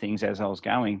tested things as I was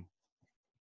going.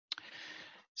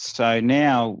 So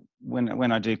now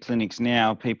when I do clinics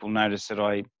now, people notice that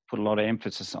I put a lot of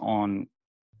emphasis on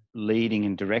leading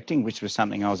and directing, which was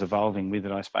something I was evolving with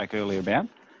that I spoke earlier about.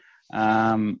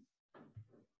 I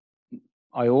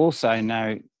also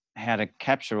know how to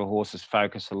capture a horse's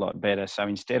focus a lot better. So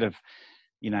instead of,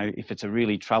 if it's a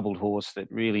really troubled horse that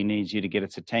really needs you to get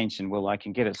its attention, well, I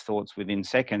can get its thoughts within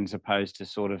seconds opposed to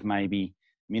sort of maybe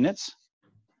minutes.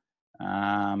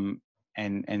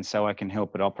 And so I can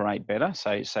help it operate better.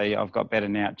 So I've got better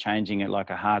now at changing it like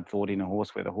a hard thought in a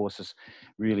horse where the horse is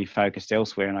really focused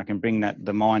elsewhere, and I can bring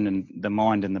the mind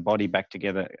and the body back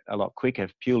together a lot quicker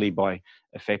purely by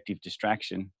effective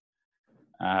distraction,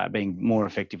 being more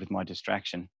effective with my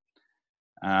distraction.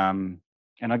 And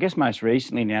I guess most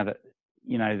recently now that,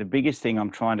 the biggest thing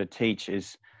I'm trying to teach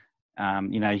is,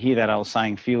 you hear that old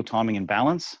saying, feel, timing and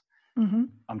balance. Mm-hmm.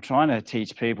 I'm trying to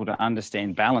teach people to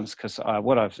understand balance because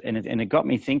it got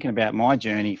me thinking about my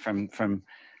journey from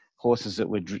horses that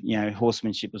were,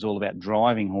 horsemanship was all about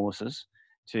driving horses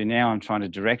to now I'm trying to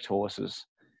direct horses.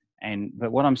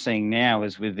 But what I'm seeing now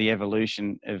is with the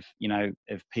evolution of,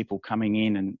 of people coming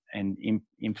in and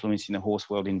influencing the horse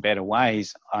world in better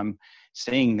ways, I'm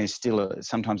seeing there's still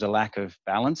sometimes a lack of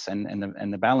balance. And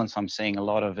the balance I'm seeing a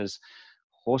lot of is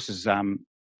horses,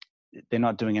 they're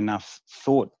not doing enough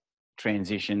thought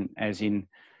transition, as in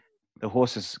the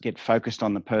horses get focused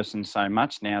on the person so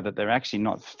much now that they're actually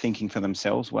not thinking for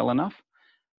themselves well enough.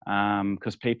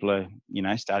 Because people are,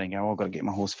 starting to go, I've got to get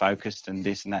my horse focused and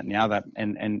this and that and the other.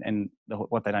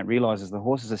 What they don't realise is the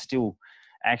horses are still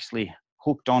actually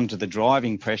hooked onto the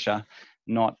driving pressure,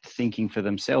 not thinking for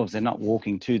themselves. They're not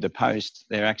walking to the post.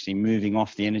 They're actually moving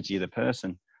off the energy of the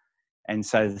person. And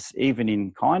so even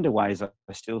in kind of ways, I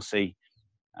still see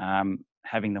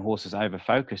having the horses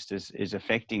over-focused is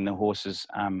affecting the horse's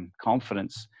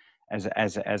confidence as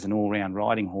an all-round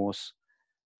riding horse.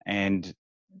 And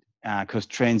because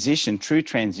true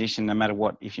transition, no matter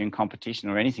what, if you're in competition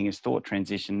or anything, is thought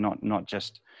transition, not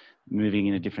just moving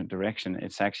in a different direction.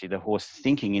 It's actually the horse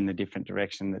thinking in the different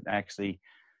direction that actually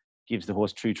gives the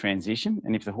horse true transition.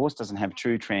 And if the horse doesn't have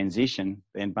true transition,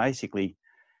 then basically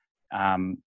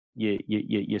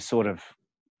you're sort of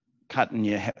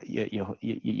you're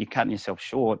cutting yourself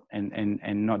short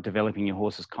and not developing your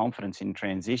horse's confidence in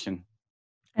transition.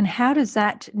 And how does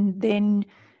that then,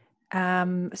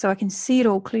 so I can see it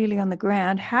all clearly on the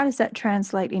ground, how does that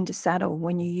translate into saddle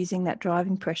when you're using that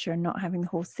driving pressure and not having the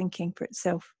horse thinking for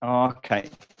itself? Okay.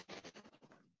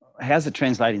 How's it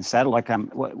translate in saddle? Like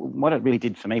what it really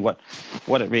did for me, what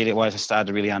it really was, I started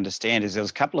to really understand is there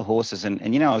was a couple of horses and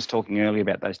I was talking earlier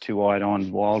about those two-eyed on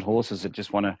wild horses that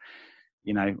just want to,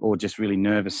 or just really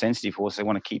nervous, sensitive horse. They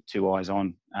want to keep two eyes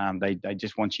on. They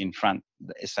just want you in front.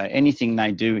 So anything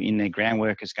they do in their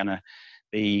groundwork is going to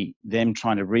be them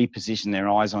trying to reposition their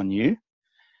eyes on you.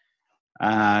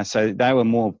 So they were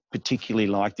more particularly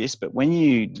like this. But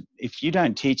if you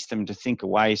don't teach them to think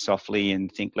away softly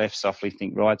and think left softly,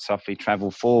 think right softly, travel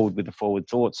forward with the forward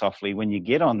thought softly, when you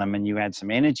get on them and you add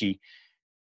some energy,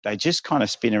 they just kind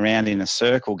of spin around in a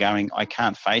circle going, I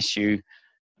can't face you.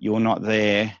 You're not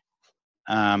there.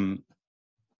 And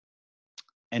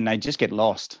they just get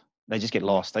lost. They just get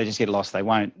lost. They just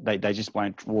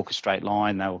won't walk a straight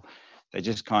line. They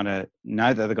just kind of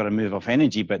know that they've got to move off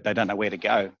energy, but they don't know where to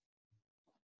go.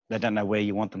 They don't know where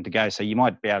you want them to go. So you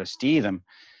might be able to steer them,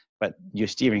 but your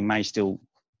steering may still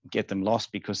get them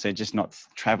lost because they're just not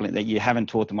traveling. That you haven't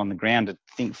taught them on the ground to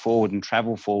think forward and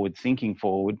travel forward, thinking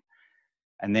forward,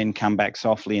 and then come back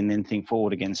softly and then think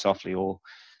forward again softly. Or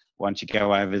once you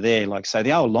go over there, so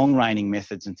the old long reining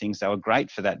methods and things, they were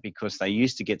great for that because they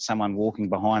used to get someone walking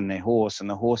behind their horse and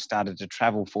the horse started to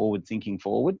travel forward, thinking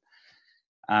forward.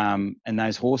 And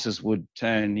those horses would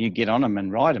turn, you get on them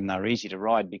and ride them. They were easy to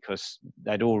ride because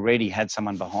they'd already had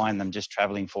someone behind them just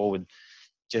travelling forward,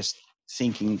 just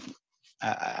thinking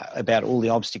about all the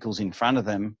obstacles in front of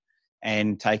them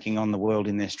and taking on the world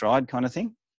in their stride kind of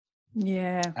thing.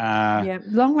 Yeah.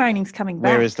 Long reining's coming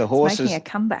back. Whereas the horses... It's making a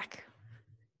comeback.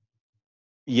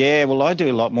 Yeah, well, I do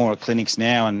a lot more at clinics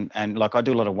now, and like I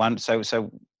do a lot of one. So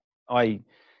I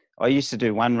used to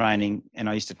do one reining, and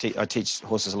I used to I teach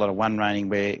horses a lot of one reining,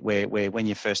 where when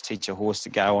you first teach a horse to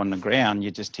go on the ground,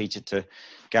 you just teach it to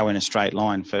go in a straight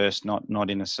line first, not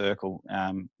in a circle.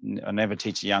 I never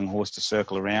teach a young horse to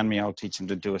circle around me. I'll teach them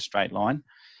to do a straight line.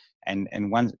 And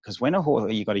because when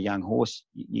you got a young horse,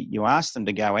 you ask them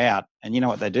to go out, and you know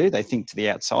what they do? They think to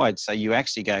the outside. So you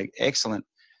actually go, excellent.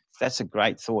 That's a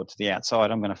great thought to the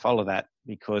outside. I'm going to follow that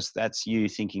because that's you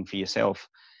thinking for yourself.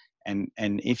 And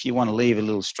if you want to leave a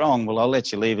little strong, well, I'll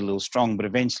let you leave a little strong, but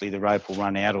eventually the rope will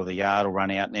run out or the yard will run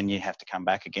out, and then you have to come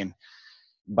back again.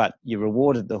 But you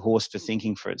rewarded the horse for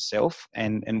thinking for itself.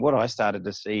 And what I started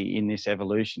to see in this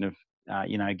evolution of,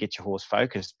 get your horse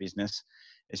focused business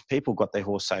is people got their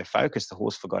horse so focused, the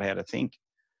horse forgot how to think,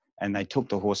 and they took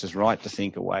the horse's right to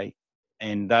think away.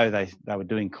 And though they were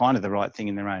doing kind of the right thing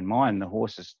in their own mind, the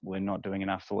horses were not doing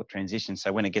enough thought transition.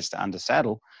 So when it gets to under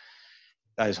saddle,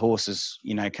 those horses,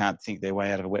 can't think their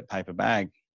way out of a wet paper bag.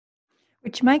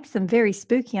 Which makes them very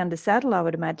spooky under saddle, I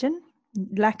would imagine.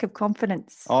 Lack of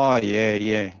confidence. Oh,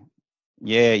 yeah.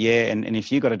 And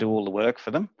if you've got to do all the work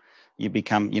for them, you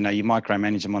become, you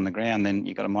micromanage them on the ground, then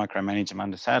you've got to micromanage them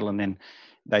under saddle, and then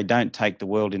they don't take the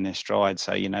world in their stride.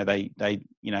 So,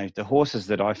 the horses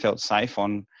that I felt safe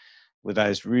on were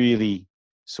those really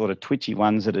sort of twitchy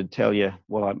ones that would tell you,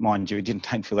 well, mind you,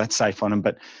 don't feel that safe on them,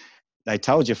 but they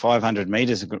told you 500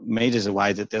 metres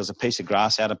away that there was a piece of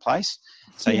grass out of place.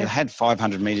 So you had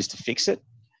 500 metres to fix it.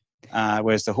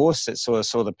 Whereas the horse that sort of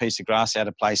saw the piece of grass out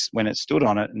of place when it stood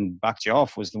on it and bucked you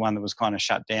off was the one that was kind of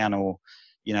shut down or,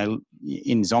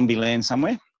 in zombie land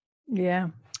somewhere. Yeah.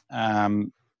 The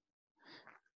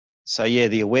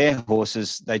aware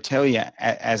horses, they tell you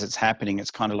as it's happening,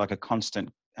 it's kind of like a constant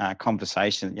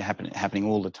conversation that happening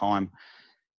all the time.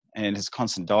 And it's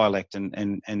constant dialect.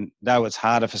 And though it's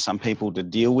harder for some people to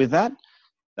deal with that,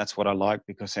 that's what I like,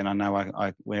 because then I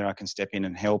know where I can step in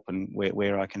and help, and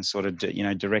where I can sort of,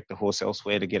 direct the horse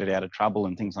elsewhere to get it out of trouble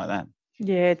and things like that.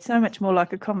 Yeah, it's so much more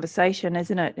like a conversation,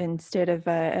 isn't it? Instead of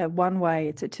a one-way,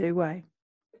 it's a two-way.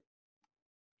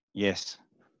 Yes.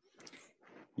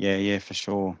 Yeah, for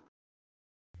sure.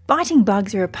 Biting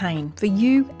bugs are a pain for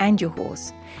you and your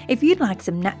horse. If you'd like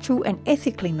some natural and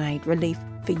ethically made relief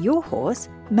for your horse,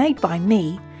 made by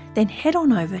me, then head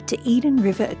on over to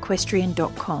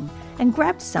EdenRiverEquestrian.com and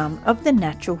grab some of the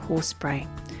natural horse spray.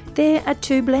 There are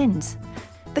 2 blends.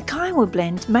 The Kiowa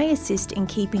blend may assist in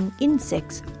keeping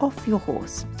insects off your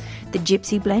horse. The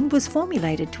Gypsy blend was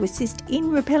formulated to assist in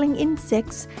repelling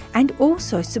insects and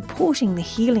also supporting the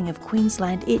healing of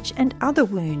Queensland itch and other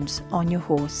wounds on your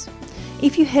horse.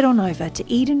 If you head on over to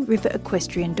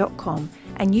EdenRiverEquestrian.com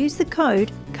and use the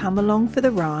code Come Along for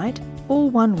the Ride, all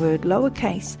one word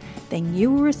lowercase, then you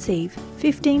will receive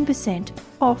 15%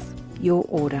 off your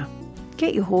order.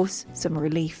 Get your horse some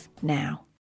relief now.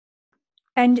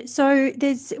 And so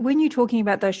when you're talking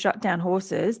about those shut down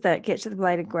horses that get to the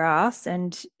blade of grass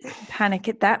and panic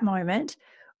at that moment,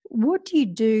 what do you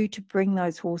do to bring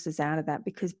those horses out of that?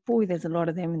 Because boy, there's a lot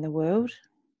of them in the world.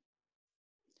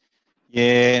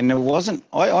 Yeah, and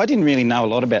I didn't really know a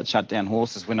lot about shut down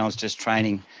horses when I was just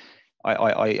training.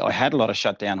 I had a lot of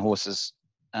shut down horses,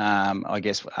 I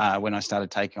guess, when I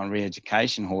started taking on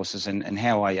re-education horses, and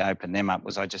how I opened them up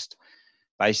was I just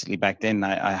basically back then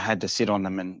I had to sit on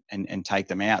them and take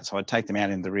them out. So I'd take them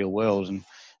out into the real world and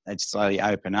they'd slowly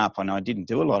open up. And I didn't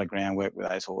do a lot of groundwork with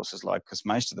those horses, because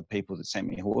most of the people that sent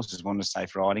me horses wanted a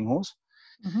safe riding horse.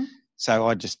 Mm-hmm. So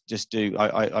I just do.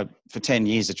 I for 10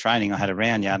 years of training, I had a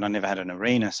round yard and I never had an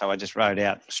arena. So I just rode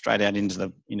out straight out into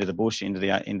the bush, into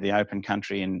the open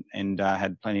country, and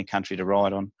had plenty of country to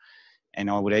ride on. And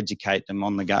I would educate them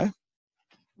on the go.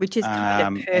 Which is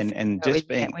kind of perfect, and just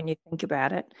being, when you think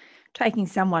about it, taking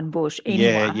someone bush,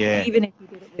 anyone, even if you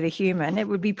did it with a human, it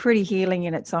would be pretty healing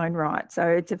in its own right. So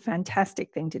it's a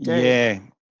fantastic thing to do. Yeah.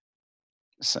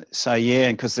 So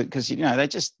yeah, because they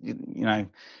just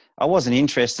I wasn't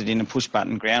interested in a push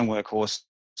button groundwork horse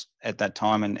at that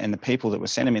time, and the people that were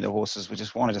sending me the horses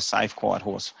just wanted a safe, quiet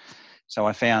horse. So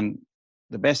I found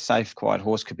the best safe, quiet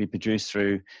horse could be produced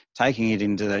through taking it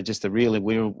into the real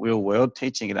world,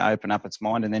 teaching it to open up its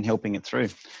mind, and then helping it through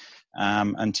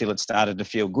until it started to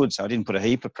feel good. So I didn't put a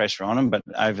heap of pressure on them, but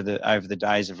over the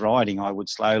days of riding, I would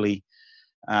slowly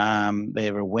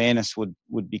their awareness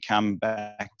would become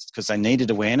back, because they needed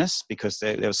awareness, because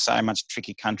there was so much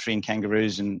tricky country in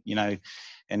kangaroos, and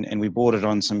and we bordered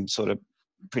on some sort of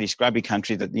pretty scrubby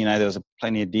country that there was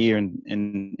plenty of deer, and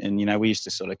we used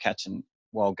to sort of catch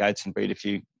wild goats and breed a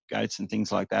few goats and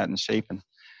things like that, and sheep,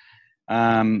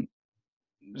 and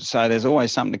so there's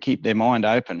always something to keep their mind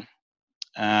open.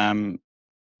 And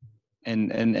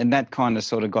that kind of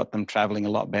sort of got them travelling a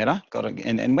lot better.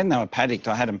 And when they were paddocked,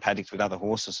 I had them paddocked with other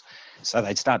horses, so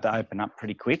they'd start to open up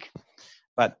pretty quick.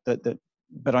 But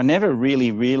but I never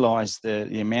really realised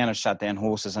the amount of shutdown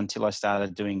horses until I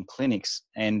started doing clinics.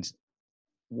 And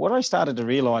what I started to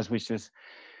realise, it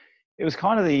was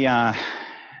kind of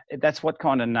that's what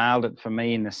kind of nailed it for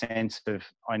me, in the sense of,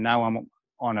 I know I'm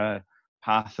on a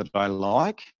path that I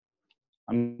like.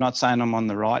 I'm not saying I'm on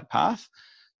the right path.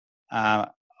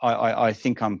 I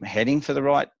think I'm heading for the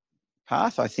right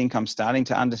path. I think I'm starting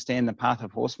to understand the path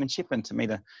of horsemanship, and to me,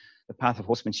 the path of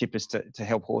horsemanship is to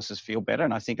help horses feel better.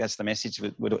 And I think that's the message.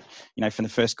 From the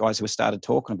first guys who started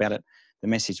talking about it, the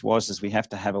message was we have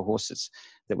to have a horse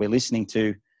that we're listening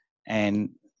to, and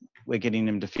we're getting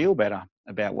them to feel better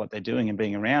about what they're doing and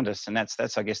being around us. And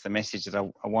that's I guess the message that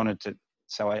I wanted to.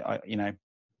 So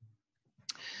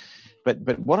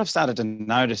But what I started to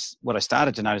notice when I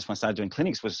started doing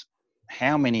clinics, was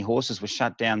how many horses were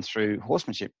shut down through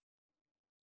horsemanship.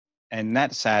 And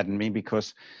that saddened me,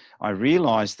 because I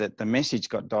realised that the message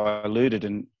got diluted,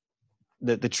 and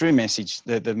the true message,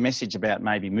 the message about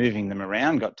maybe moving them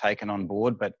around, got taken on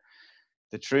board. But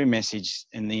the true message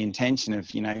and the intention of,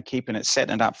 keeping it,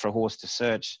 setting it up for a horse to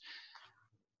search,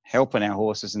 helping our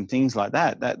horses and things like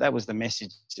that was the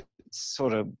message that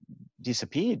sort of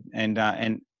disappeared. And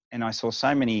I saw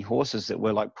so many horses that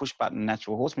were like push button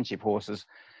natural horsemanship horses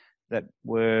that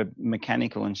were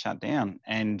mechanical and shut down.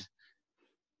 And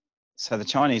so the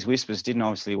Chinese whispers didn't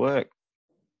obviously work.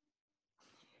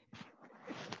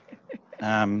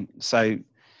 So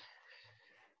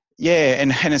yeah,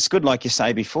 and it's good, like you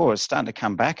say before, it's starting to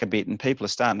come back a bit, and people are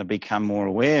starting to become more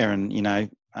aware, and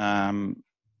and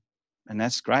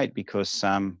that's great, because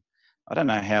I don't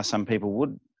know how some people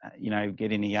would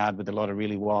get in a yard with a lot of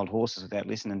really wild horses without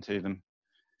listening to them.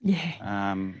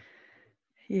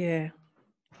 Yeah.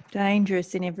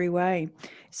 Dangerous in every way.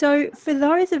 So for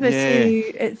those of us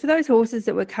for those horses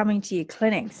that were coming to your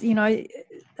clinics, a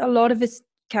lot of us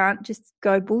can't just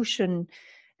go bush and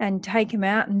take them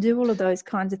out and do all of those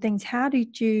kinds of things. How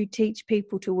did you teach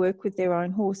people to work with their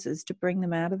own horses to bring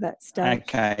them out of that state?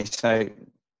 Okay, so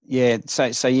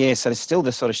there's still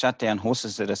the sort of shutdown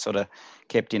horses that are sort of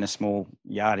kept in a small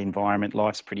yard environment.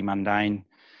 Life's pretty mundane.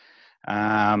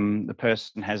 The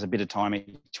person has a bit of time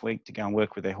each week to go and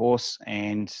work with their horse,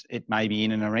 and it may be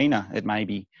in an arena. It may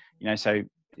be,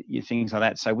 things like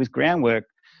that. So with groundwork,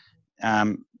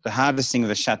 the hardest thing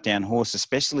with a shutdown horse,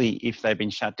 especially if they've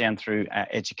been shut down through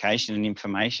education and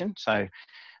information,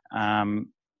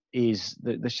 is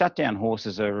the shutdown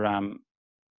horses are,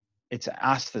 it's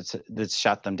us that's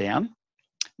shut them down,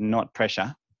 not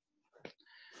pressure.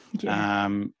 Yeah.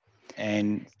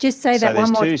 And just say that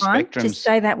one more time. Just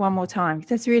say that one more time, because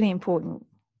that's really important.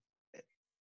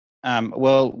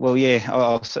 Well,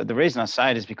 yeah. So the reason I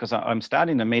say it is because I'm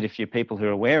starting to meet a few people who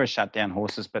are aware of shutdown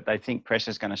horses, but they think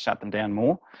pressure is going to shut them down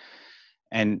more.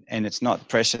 And it's not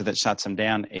pressure that shuts them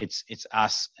down. It's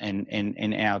us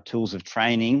and our tools of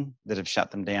training that have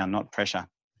shut them down, not pressure.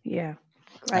 Yeah,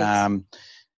 great.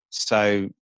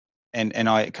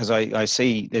 Because I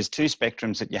see there's two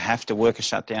spectrums that you have to work a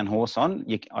shutdown horse on.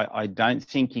 I don't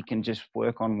think you can just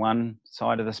work on one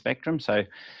side of the spectrum. So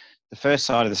the first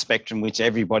side of the spectrum, which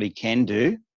everybody can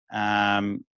do,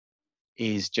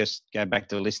 is just go back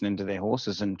to listening to their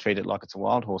horses and treat it like it's a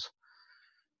wild horse.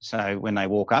 So when they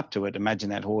walk up to it, imagine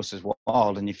that horse is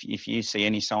wild. And if you see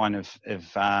any sign of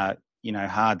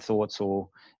hard thoughts or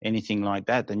anything like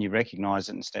that, then you recognise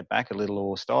it and step back a little,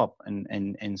 or stop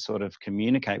and sort of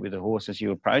communicate with the horse as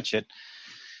you approach it.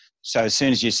 So as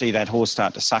soon as you see that horse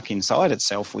start to suck inside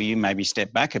itself, well, you maybe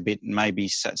step back a bit and maybe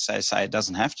say it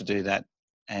doesn't have to do that.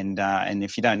 And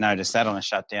if you don't notice that on a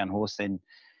shutdown horse, then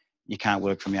you can't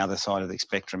work from the other side of the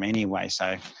spectrum anyway.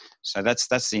 So that's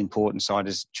the important side,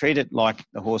 is treat it like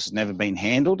the horse has never been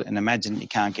handled, and imagine you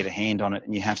can't get a hand on it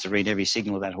and you have to read every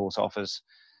signal that horse offers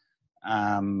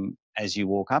as you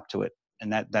walk up to it.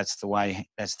 And that's the way,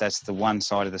 that's the one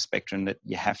side of the spectrum that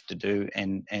you have to do,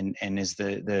 and is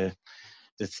the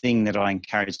thing that I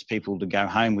encourage people to go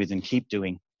home with and keep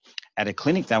doing. At a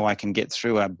clinic, though, I can get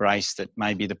through a brace that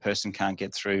maybe the person can't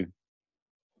get through.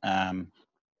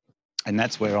 And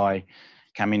that's where I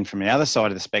come in from the other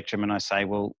side of the spectrum, and I say,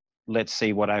 well, let's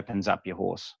see what opens up your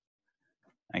horse.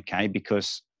 Okay,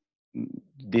 because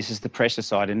this is the pressure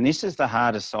side. And this is the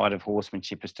hardest side of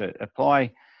horsemanship, is to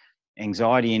apply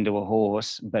anxiety into a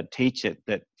horse, but teach it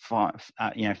that,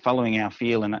 following our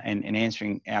feel and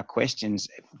answering our questions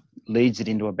leads it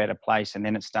into a better place. And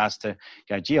then it starts to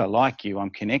go, gee, I like you, I'm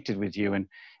connected with you, and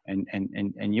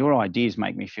your ideas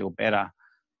make me feel better.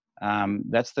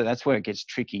 That's where it gets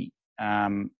tricky,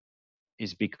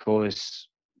 is because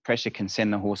pressure can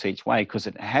send the horse each way, because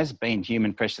it has been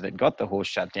human pressure that got the horse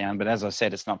shut down. But as I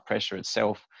said, it's not pressure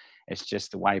itself, it's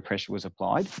just the way pressure was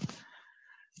applied.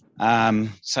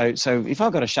 So if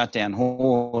I've got a shut down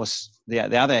horse, the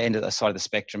other end of the side of the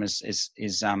spectrum is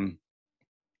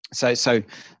so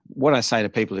what I say to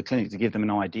people at the clinic to give them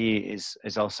an idea is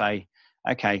I'll say,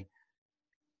 okay,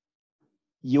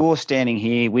 you're standing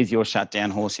here with your shut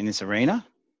down horse in this arena.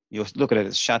 You look at it,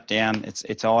 it's shut down,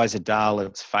 its eyes are dull,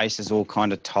 its face is all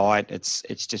kind of tight, it's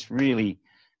just really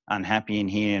unhappy in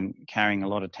here and carrying a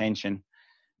lot of tension,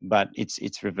 but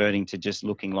it's reverting to just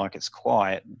looking like it's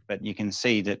quiet. But you can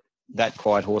see that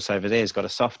quiet horse over there has got a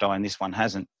soft eye and this one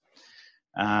hasn't.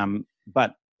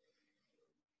 But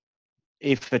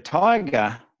if a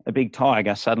big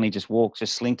tiger suddenly just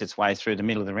slinked its way through the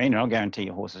middle of the arena, I'll guarantee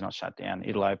your horse is not shut down.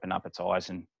 It'll open up its eyes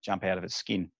and jump out of its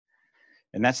skin.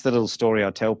 And that's the little story I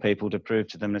tell people to prove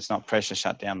to them it's not pressure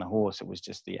shut down the horse. It was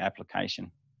just the application.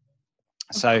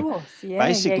 Of course.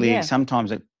 Basically,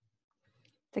 sometimes it's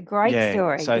a great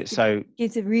story. So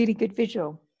gives a really good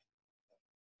visual.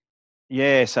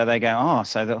 Yeah. So they go, oh,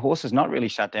 so the horse is not really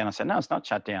shut down. I said, no, it's not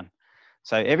shut down.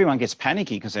 So everyone gets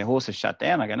panicky because their horse is shut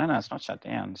down. I go, no, it's not shut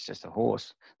down. It's just a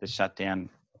horse that's shut down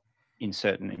in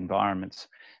certain environments.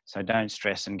 So don't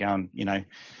stress and go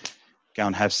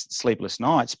and have sleepless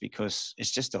nights, because it's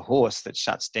just a horse that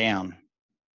shuts down,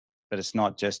 but it's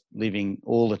not just living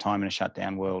all the time in a shut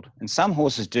down world. And some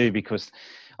horses do, because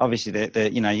obviously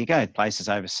you go to places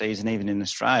overseas and even in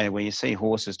Australia where you see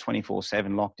horses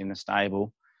 24/7 locked in the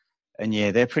stable, and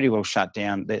they're pretty well shut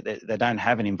down. They don't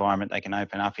have an environment they can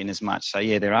open up in as much. So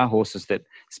there are horses that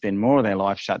spend more of their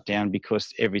life shut down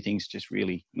because everything's just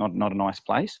really not a nice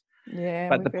place. Yeah,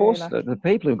 but the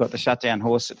people who've got the shut down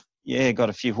horse, got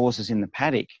a few horses in the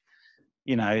paddock,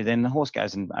 then the horse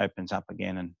goes and opens up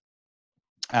again.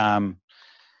 And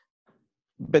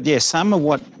but some of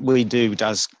what we do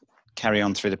does carry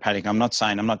on through the paddock. I'm not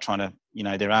trying to,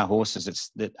 there are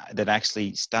horses that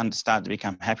actually start to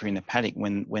become happier in the paddock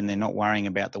when they're not worrying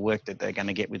about the work that they're going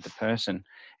to get with the person.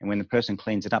 And when the person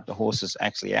cleans it up, the horses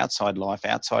actually outside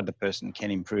the person can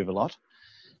improve a lot.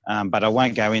 But I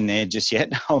won't go in there just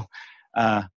yet.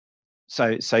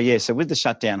 So with the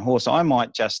shutdown horse, I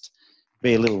might just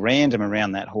be a little random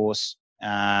around that horse,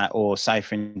 or say,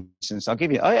 for instance, I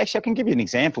can give you an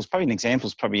example. An example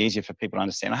is probably easier for people to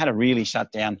understand. I had a really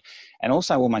shut down and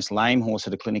also almost lame horse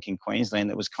at a clinic in Queensland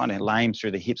that was kind of lame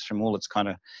through the hips from all its kind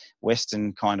of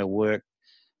Western kind of work.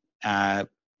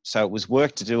 So it was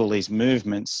work to do all these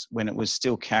movements when it was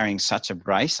still carrying such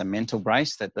a mental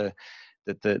brace, that the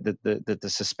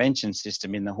suspension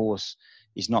system in the horse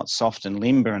is not soft and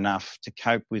limber enough to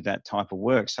cope with that type of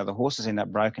work. So the horses end up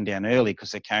broken down early because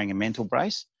they're carrying a mental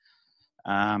brace.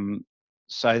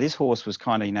 So this horse was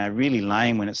kind of, really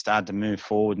lame when it started to move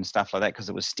forward and stuff like that, because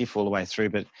it was stiff all the way through.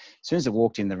 But as soon as it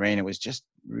walked in the arena, it was just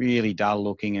really dull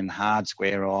looking and hard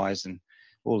square eyes and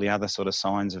all the other sort of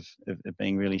signs of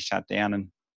being really shut down. And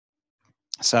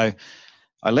so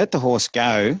I let the horse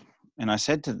go, and I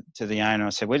said to the owner, I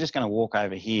said, we're just going to walk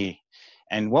over here.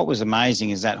 And what was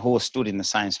amazing is that horse stood in the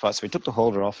same spot. So we took the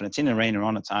halter off, and it's in an arena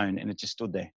on its own, and it just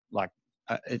stood there.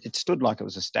 It stood like it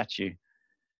was a statue.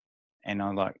 And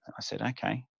I said,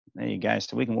 okay, there you go.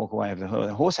 So we can walk away over the horse.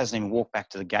 The horse hasn't even walked back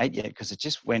to the gate yet, because it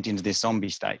just went into this zombie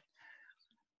state.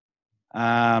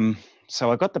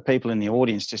 So I got the people in the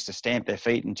audience just to stamp their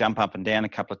feet and jump up and down a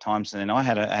couple of times. And then I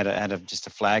had just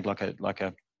a flag,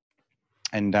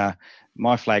 and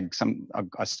my flag,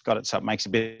 I got it so it makes a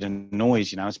bit of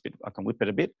noise, it's a bit, I can whip it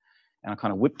a bit. And I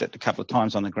kind of whipped it a couple of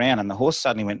times on the ground, and the horse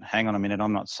suddenly went, hang on a minute,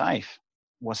 I'm not safe.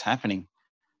 What's happening?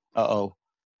 Uh-oh.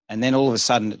 And then all of a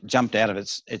sudden it jumped out of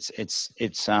its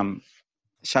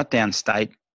shutdown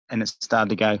state, and it started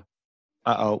to go,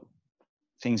 uh-oh,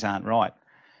 things aren't right.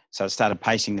 So it started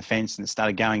pacing the fence, and it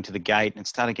started going to the gate, and it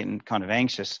started getting kind of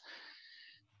anxious.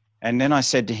 And then I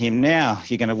said to him, now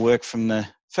you're going to work from the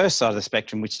first side of the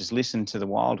spectrum, which is listen to the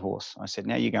wild horse. I said,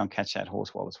 now you go and catch that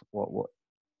horse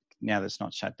now that it's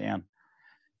not shut down.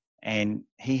 And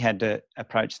he had to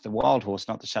approach the wild horse,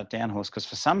 not the shut down horse, because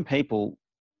for some people,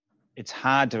 it's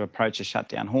hard to approach a shut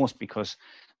down horse because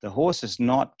the horse is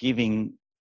not giving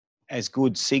as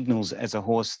good signals as a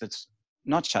horse that's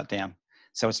not shut down.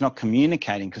 So it's not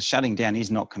communicating, because shutting down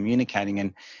is not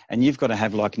communicating. And you've got to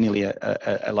have like nearly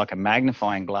like a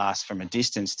magnifying glass from a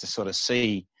distance to sort of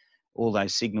see all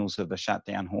those signals of the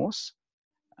shutdown horse.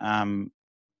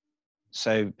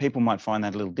 So people might find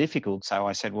that a little difficult. So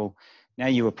I said, well, now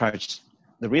you approach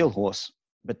the real horse.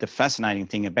 But the fascinating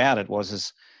thing about it was,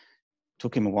 it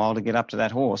took him a while to get up to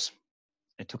that horse.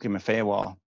 It took him a fair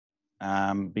while.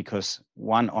 Because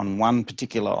on one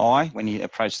particular eye, when you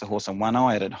approach the horse on one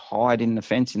eye, it'd hide in the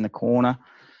fence in the corner.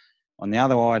 On the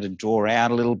other eye, it'd draw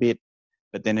out a little bit,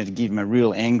 but then it'd give him a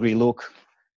real angry look.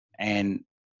 And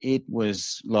it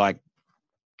was like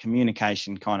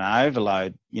communication kind of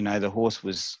overload. You know, the horse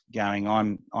was going,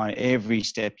 every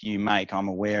step you make, I'm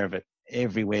aware of it.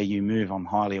 Everywhere you move, I'm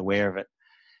highly aware of it.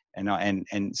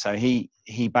 And so he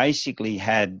basically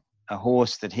had a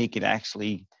horse that he could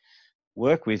actually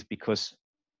work with, because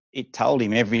it told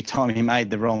him every time he made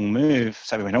the wrong move.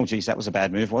 So we went, oh geez, that was a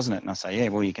bad move, wasn't it? And I say, yeah,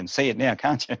 well, you can see it now,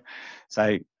 can't you?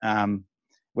 So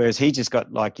whereas he just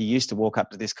got, like, he used to walk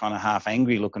up to this kind of half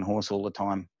angry looking horse all the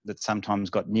time, that sometimes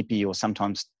got nippy or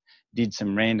sometimes did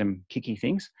some random kicky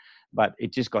things, but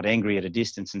it just got angry at a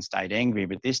distance and stayed angry.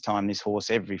 But this time, this horse,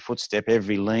 every footstep,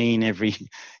 every lean, every,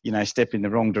 step in the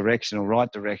wrong direction or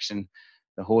right direction,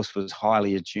 the horse was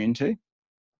highly attuned to.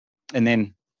 And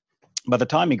then by the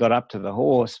time he got up to the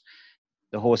horse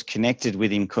connected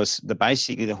with him, because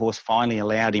basically the horse finally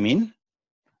allowed him in,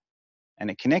 and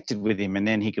it connected with him, and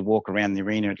then he could walk around the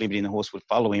arena at liberty and the horse would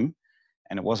follow him,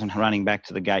 and it wasn't running back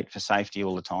to the gate for safety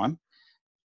all the time.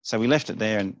 So we left it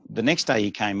there, and the next day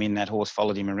he came in, that horse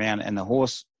followed him around, and the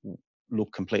horse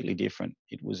looked completely different.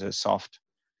 It was a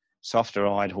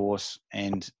softer-eyed horse,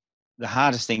 and the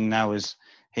hardest thing now is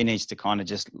he needs to kind of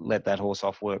just let that horse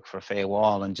off work for a fair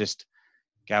while and just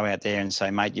go out there and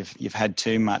say, mate, you've had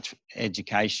too much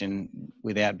education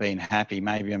without being happy.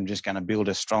 Maybe I'm just going to build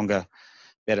a stronger,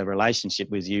 better relationship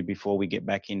with you before we get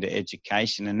back into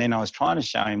education. And then I was trying to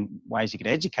show him ways he could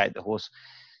educate the horse.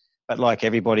 But like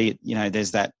everybody,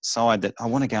 there's that side that I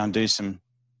want to go and do some,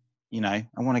 I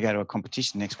want to go to a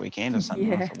competition next weekend or something.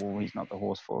 Yeah. I thought, well, he's not the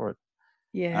horse for it.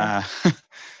 Yeah.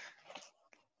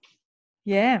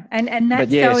 Yeah, and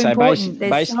that's so important.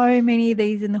 There's so many of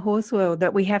these in the horse world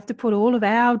that we have to put all of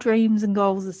our dreams and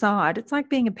goals aside. It's like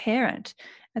being a parent.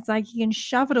 It's like you can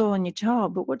shove it all on your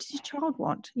child, but what does your child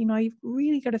want? You've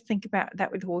really got to think about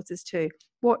that with horses too.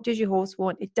 What does your horse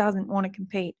want? It doesn't want to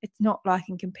compete. It's not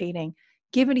liking competing.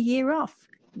 Give it a year off.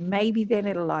 Maybe then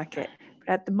it'll like it.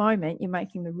 But at the moment, you're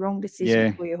making the wrong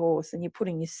decision for your horse, and you're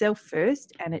putting yourself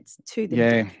first, and it's to the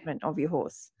detriment of your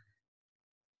horse.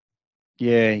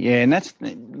 Yeah, and that's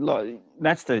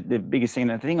the biggest thing.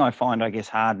 The thing I find, I guess,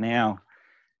 hard now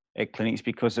at clinics,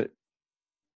 because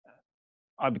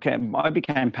I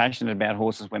became passionate about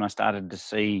horses when I started to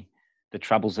see the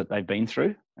troubles that they've been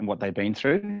through and what they've been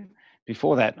through.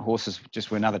 Before that, horses just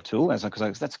were another tool,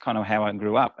 because that's kind of how I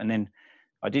grew up. And then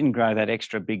I didn't grow that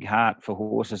extra big heart for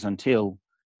horses until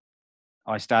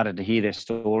I started to hear their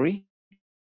story,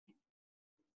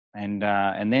 and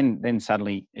then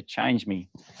suddenly it changed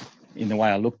me in the way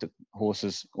I looked at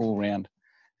horses all around.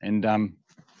 And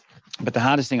but the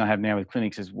hardest thing I have now with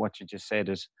clinics is what you just said,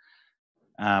 is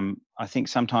I think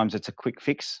sometimes it's a quick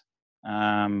fix.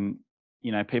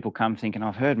 People come thinking,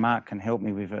 I've heard Mark can help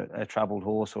me with a troubled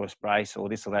horse or a brace or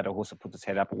this or that, a horse that puts its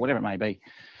head up or whatever it may be.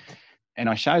 And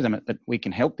I show them that we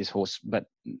can help this horse, but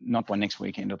not by next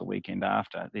weekend or the weekend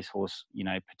after. This horse,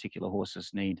 particular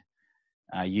horses need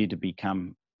you to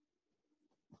become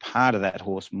part of that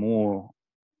horse more.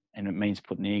 And it means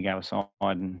putting the ego aside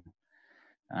and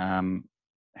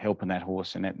helping that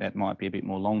horse, and that might be a bit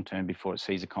more long term before it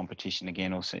sees a competition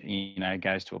again, or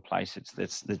goes to a place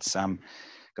that's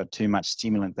got too much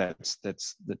stimulant that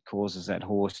causes that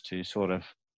horse to sort of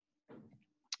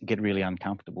get really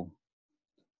uncomfortable.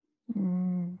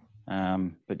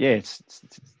 But yeah,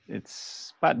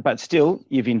 but still,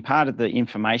 you've imparted the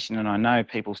information, and I know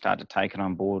people start to take it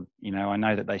on board. I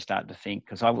know that they start to think,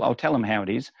 because I'll tell them how it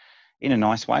is, in a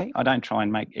nice way. I don't try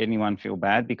and make anyone feel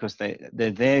bad, because they're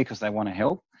there because they want to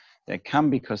help. They come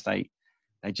because they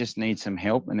just need some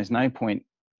help, and there's no point,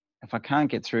 if I can't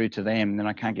get through to them, then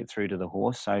I can't get through to the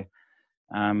horse. So,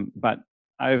 but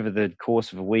over the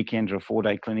course of a weekend or a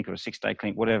 4-day clinic or a 6-day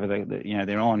clinic, whatever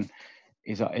they're on,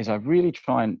 is I really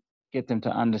try and get them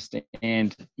to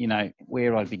understand,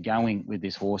 where I'd be going with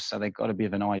this horse. So they've got a bit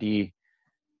of an idea,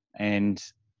 and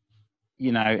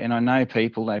and I know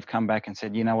people, they've come back and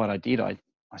said, you know what I did? I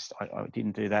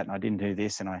didn't do that, and I didn't do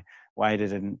this, and I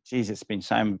waited, and geez, it's been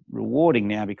so rewarding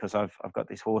now, because I've got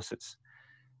this horse that's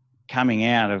coming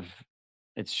out of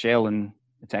its shell, and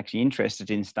it's actually interested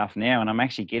in stuff now, and I'm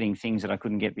actually getting things that I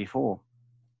couldn't get before.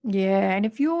 Yeah, and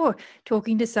if you're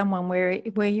talking to someone where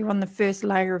you're on the first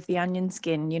layer of the onion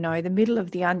skin, the middle of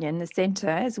the onion, the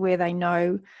center is where they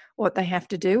know what they have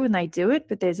to do and they do it,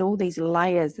 but there's all these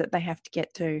layers that they have to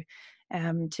get to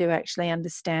actually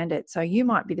understand it. So you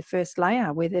might be the first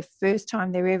layer where the first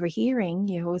time they're ever hearing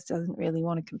your horse doesn't really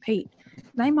want to compete.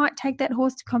 They might take that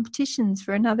horse to competitions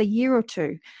for another year or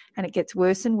two, and it gets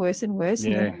worse and worse and worse.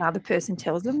 And then Yeah. another person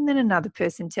tells them, and then another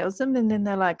person tells them, and then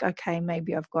they're like, okay,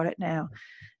 maybe I've got it now.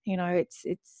 It's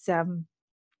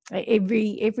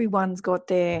everyone's got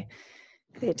their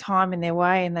time and their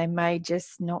way, and they may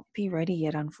just not be ready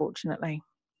yet, unfortunately.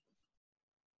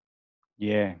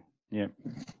 Yeah. Yeah.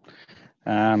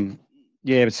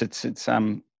 Yeah, it's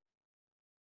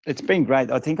been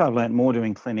great. I think I've learned more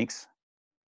doing clinics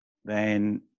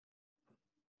than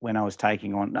when I was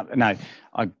taking on. No,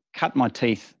 I cut my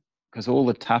teeth because all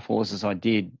the tough horses I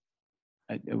did,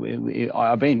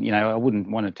 I've been, I wouldn't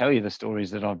want to tell you the stories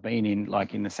that I've been in,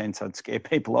 like in the sense I'd scare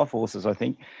people off horses. I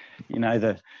think,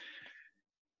 but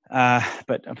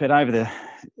over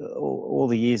all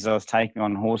the years I was taking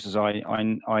on horses,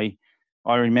 I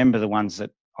remember the ones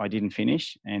that I didn't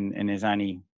finish, and there's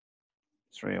only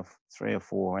three or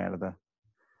four out of the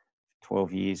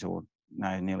 12 years, or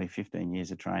no, nearly 15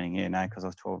 years of training. Yeah, no, because I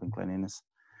was 12 in Glen Innes.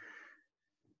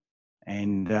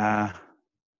 And I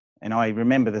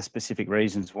remember the specific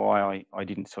reasons why I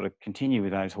didn't sort of continue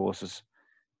with those horses.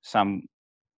 Some,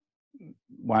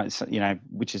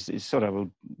 which is sort of,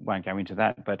 won't go into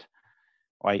that, but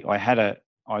I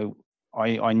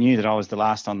knew that I was the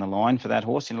last on the line for that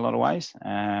horse in a lot of ways.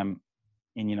 And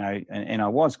I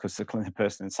was, because the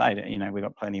person would say that, we've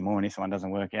got plenty more, and if one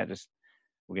doesn't work out,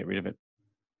 we'll get rid of it,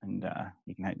 and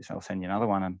you can hate yourself, send you another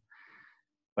one.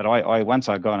 But once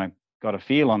I got a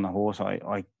feel on the horse,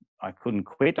 I couldn't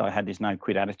quit. I had this no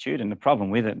quit attitude, and the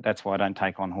problem with it, that's why I don't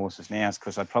take on horses now, is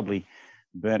because I probably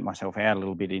burnt myself out a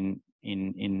little bit in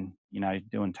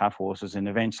doing tough horses, and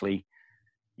eventually,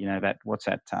 what's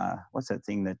that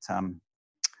thing that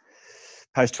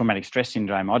post-traumatic stress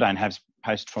syndrome. I don't have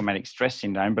post-traumatic stress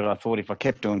syndrome, but I thought if I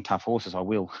kept doing tough horses, I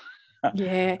will.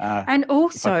 Yeah. And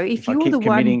also, if you're the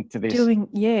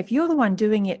one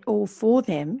doing it all for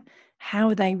them, how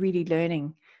are they really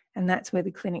learning? And that's where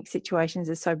the clinic situations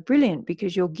are so brilliant,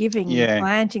 because you're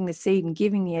planting the seed and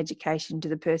giving the education to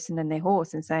the person and their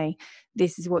horse, and saying,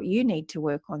 this is what you need to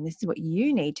work on. This is what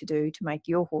you need to do to make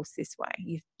your horse this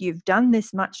way. You've done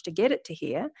this much to get it to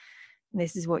here, and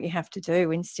this is what you have to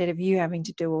do, instead of you having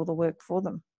to do all the work for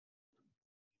them.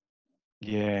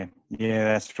 Yeah,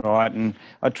 that's right. And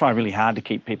I try really hard to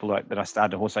keep people that I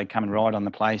started a horse, they come and ride on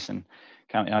the place, and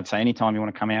I'd say, anytime you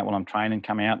want to come out while I'm training,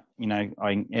 come out.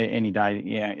 Any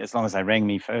day, as long as they rang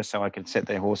me first, so I could set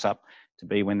their horse up to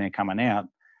be when they're coming out.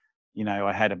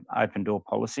 I had an open door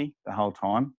policy the whole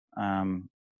time, and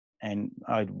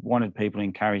I wanted people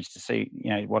encouraged to see,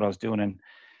 what I was doing. And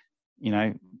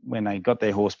when they got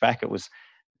their horse back, it was,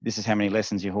 this is how many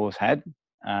lessons your horse had.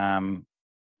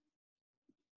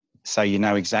 So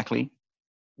exactly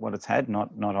what it's had, not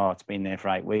it's been there for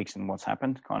 8 weeks and what's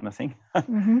happened, kind of thing.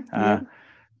 Mm-hmm. Yeah.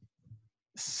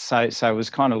 So it was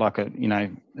kind of like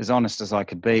as honest as I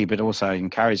could be, but also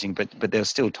encouraging. But there's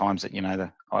still times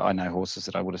that I know horses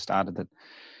that I would have started that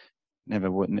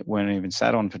never weren't even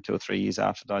sat on for 2 or 3 years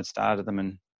after I'd started them,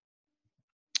 and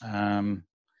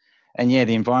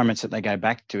the environments that they go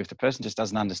back to. If the person just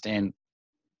doesn't understand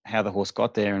how the horse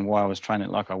got there and why I was training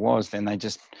it like I was, then they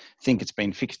just think it's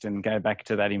been fixed and go back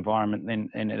to that environment.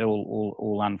 And it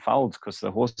all unfolds, because the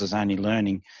horse is only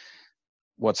learning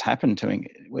what's happened to him.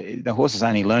 The horse is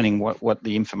only learning what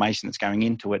the information that's going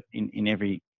into it in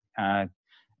every at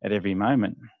every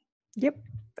moment. Yep,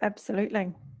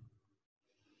 absolutely.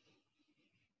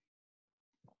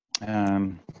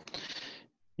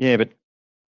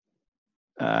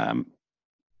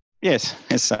 Yes,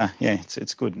 it's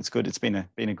good. It's good. It's been a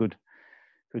good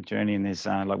journey. And there's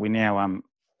we now I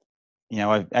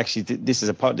actually, this is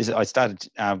a pod. I started.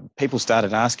 People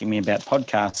started asking me about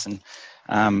podcasts, and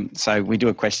so we do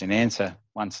a question and answer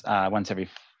once every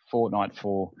fortnight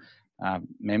for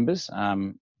members.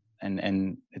 And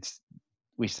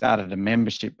we started a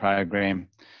membership program.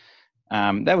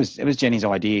 It was Jenny's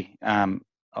idea.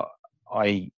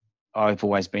 I've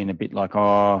always been a bit like,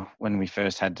 when we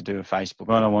first had to do a Facebook,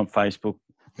 I don't want Facebook.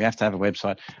 We have to have a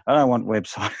website. I don't want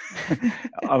website.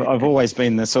 I've always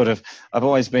been the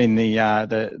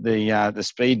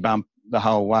speed bump the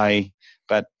whole way.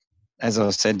 But as I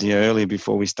said to you earlier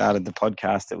before we started the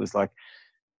podcast, it was like,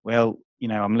 well,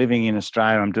 I'm living in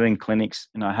Australia. I'm doing clinics,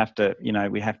 and I have to,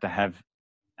 we have to have,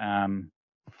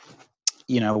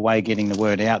 a way of getting the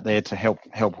word out there to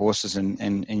help horses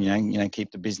and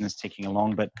keep the business ticking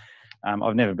along. But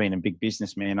I've never been a big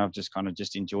businessman. I've just kind of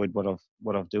enjoyed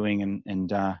what I'm doing, and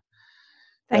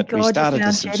thank but we God you started a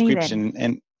found Jenny then. subscription,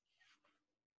 and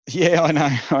yeah,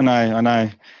 I know.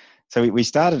 So we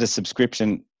started a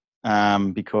subscription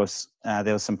because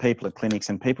there were some people at clinics,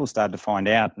 and people started to find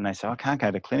out, and they said, I can't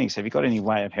go to clinics. Have you got any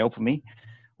way of helping me?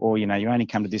 Or, you only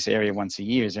come to this area once a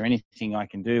year. Is there anything I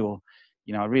can do? Or,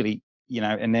 I really,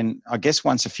 and then I guess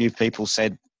once a few people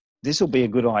said, this will be a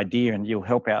good idea and you'll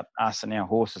help out us and our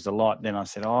horses a lot. Then I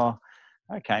said, oh,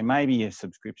 okay, maybe a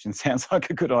subscription sounds like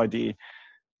a good idea.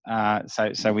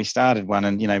 So we started one,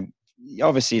 and,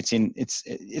 obviously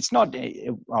it's not,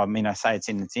 I mean, I say it's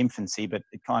in its infancy, but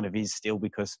it kind of is still,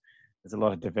 because there's a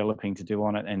lot of developing to do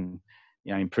on it, and,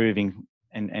 improving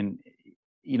and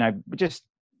just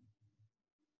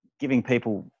giving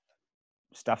people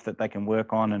stuff that they can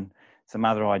work on, and some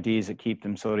other ideas that keep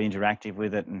them sort of interactive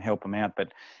with it and help them out.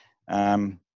 But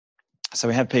so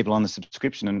we have people on the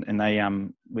subscription, and they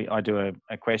I do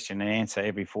a question and answer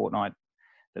every fortnight,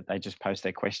 that they just post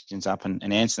their questions up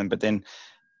and answer them. But then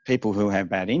people who have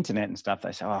bad internet and stuff,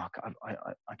 they say, oh, God,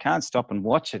 I can't stop and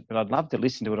watch it, but I'd love to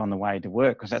listen to it on the way to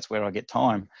work, because that's where I get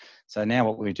time. So now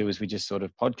what we do is we just sort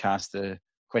of podcast the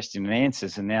question and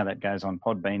answers, and now that goes on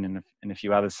Podbean and a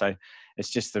few others. So it's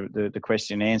just the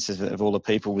question and answers of all the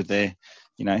people with their,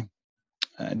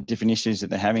 different issues that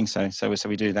they're having. So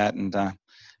we do that, and but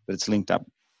it's linked up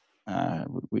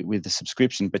with the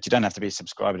subscription. But you don't have to be a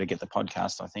subscriber to get the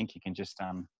podcast. I think you can just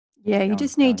you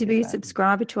just need to be a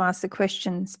subscriber to ask the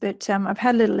questions. But I've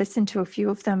had a little listen to a few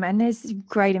of them, and there's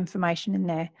great information in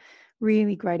there,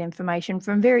 really great information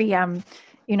from very,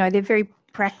 they're very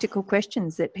practical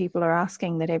questions that people are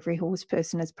asking, that every horse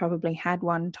person has probably had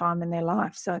one time in their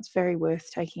life. So it's very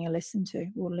worth taking a listen to.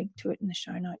 We'll link to it in the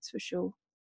show notes for sure.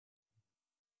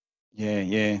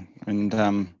 Yeah. And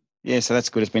so that's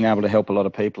good. It's been able to help a lot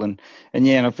of people, and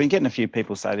I've been getting a few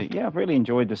people say that, I've really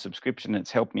enjoyed the subscription.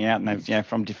 It's helped me out, and they've,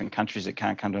 from different countries that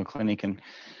can't come to a clinic, and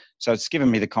so it's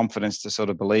given me the confidence to sort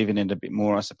of believe in it a bit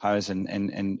more, I suppose, and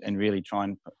really try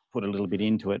and put a little bit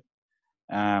into it,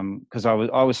 because I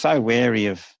was so wary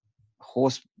of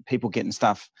horse people getting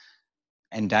stuff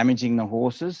and damaging the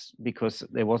horses, because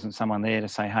there wasn't someone there to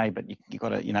say, hey, but you got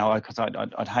to, because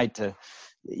I'd hate to.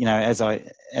 As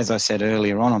I said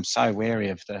earlier on, I'm so wary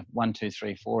of the 1, 2,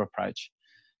 3, 4 approach,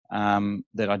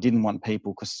 that I didn't want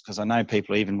people, because I know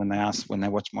people, even when they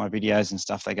watch my videos and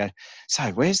stuff, they go, so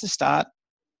where's the start,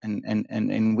 and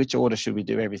in which order should we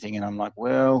do everything? And I'm like,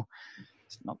 well,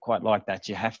 it's not quite like that.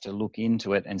 You have to look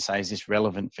into it and say, is this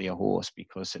relevant for your horse?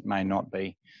 Because it may not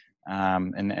be.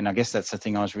 And I guess that's the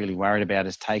thing I was really worried about,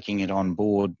 is taking it on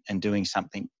board and doing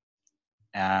something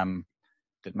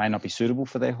that may not be suitable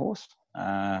for their horse.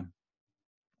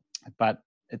 But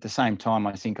at the same time,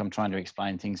 I think I'm trying to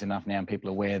explain things enough now, and people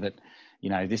are aware that,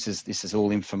 this is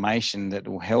all information that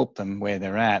will help them where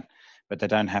they're at, but they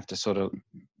don't have to sort of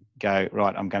go,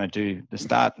 right, I'm going to do the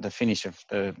start and the finish of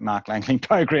the Mark Langley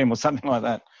program or something like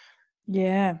that.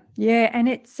 Yeah. And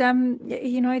it's,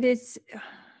 there's,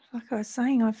 like I was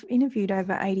saying, I've interviewed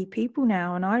over 80 people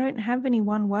now, and I don't have any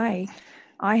one way.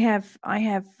 I have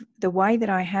the way that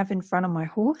I have in front of my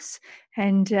horse,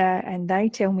 and they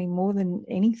tell me more than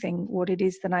anything what it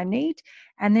is that I need.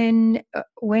 And then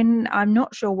when I'm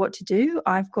not sure what to do,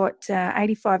 I've got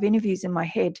 85 interviews in my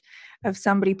head of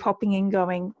somebody popping in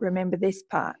going, remember this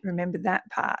part, remember that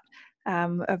part,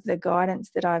 of the guidance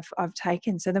that I've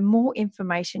taken. So the more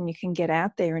information you can get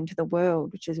out there into the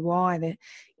world, which is why the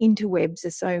interwebs are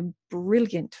so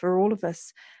brilliant for all of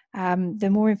us, the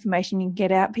more information you can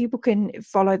get out, people can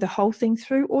follow the whole thing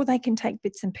through, or they can take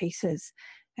bits and pieces.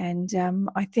 And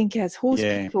I think as horse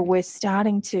people, we're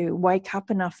starting to wake up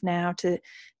enough now to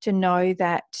know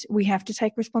that we have to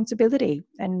take responsibility.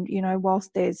 And,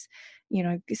 whilst there's,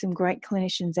 some great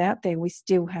clinicians out there, we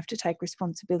still have to take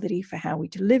responsibility for how we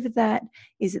deliver that.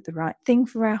 Is it the right thing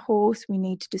for our horse? We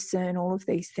need to discern all of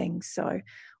these things. So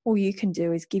all you can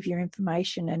do is give your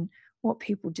information, and what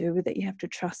people do with it, you have to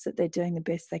trust that they're doing the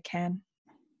best they can.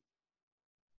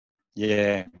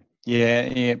 Yeah,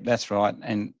 that's right.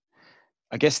 And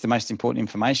I guess the most important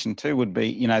information too would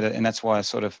be, and that's why I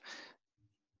sort of,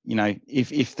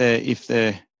 if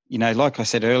the, like I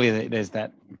said earlier, there's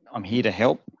that I'm here to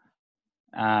help.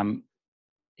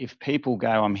 If people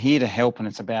go, I'm here to help, and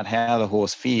it's about how the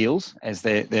horse feels as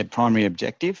their primary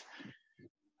objective,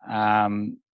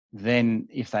 then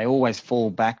if they always fall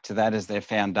back to that as their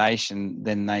foundation,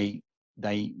 then they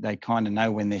kind of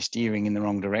know when they're steering in the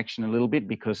wrong direction a little bit,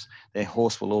 because their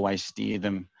horse will always steer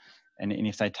them. And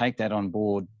if they take that on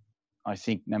board, I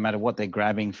think no matter what they're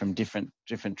grabbing from different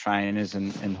trainers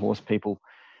and horse people,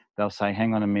 they'll say,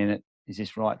 hang on a minute, is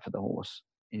this right for the horse?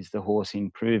 Is the horse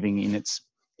improving in its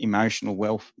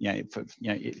emotional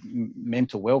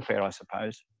mental welfare, I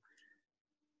suppose?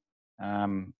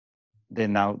 Then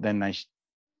they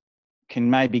can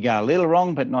maybe go a little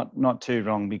wrong, but not too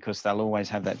wrong, because they'll always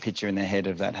have that picture in their head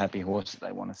of that happy horse that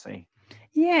they want to see.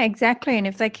 Yeah, exactly. And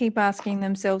if they keep asking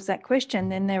themselves that question,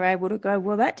 then they're able to go,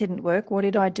 well, that didn't work. What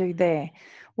did I do there?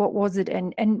 What was it?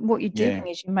 And what you're doing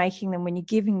is you're making them, when you're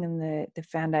giving them the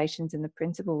foundations and the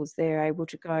principles, they're able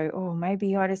to go, oh,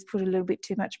 maybe I just put a little bit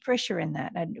too much pressure in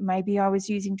that. And maybe I was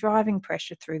using driving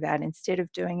pressure through that instead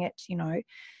of doing it,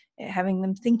 having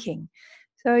them thinking.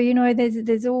 So,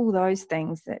 there's all those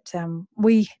things that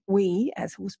we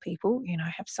as horse people,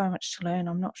 have so much to learn.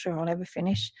 I'm not sure I'll ever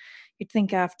finish. You'd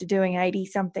think after doing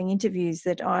 80-something interviews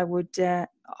that I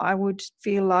would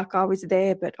feel like I was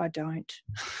there, but I don't.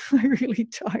 I really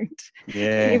don't.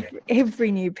 Yeah.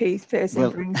 Every new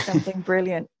person brings something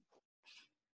brilliant.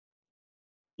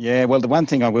 Yeah. Well, the one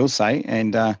thing I will say,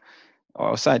 and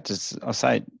I'll say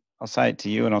it to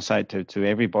you, and I'll say it to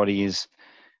everybody, is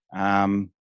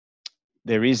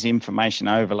there is information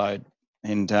overload,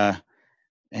 and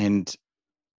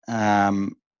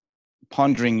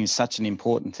pondering is such an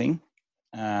important thing.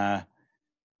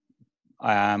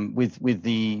 With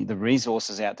the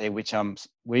resources out there,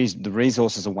 the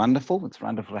resources are wonderful. It's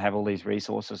wonderful to have all these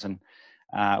resources and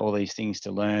all these things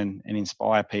to learn and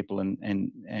inspire people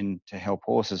and to help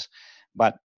horses.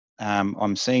 But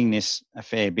I'm seeing this a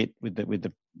fair bit with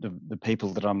the people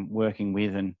that I'm working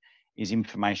with, and is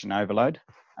information overload.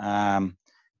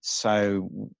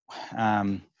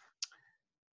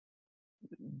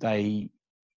 They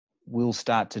will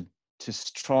start to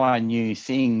try new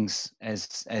things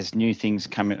as new things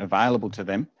come available to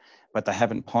them, but they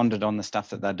haven't pondered on the stuff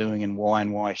that they're doing, and why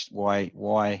and why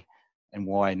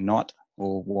not,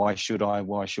 or why should I,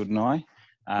 why shouldn't I?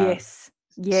 Yes.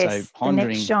 So pondering,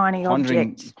 the next shiny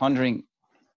object. Pondering.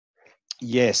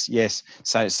 Yes.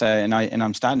 So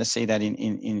I'm starting to see that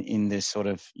in this sort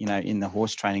of, in the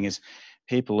horse training, is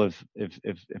people have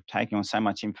taken on so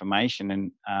much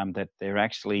information, and that they're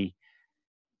actually,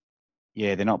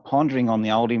 they're not pondering on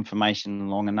the old information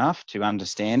long enough to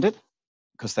understand it,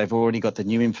 because they've already got the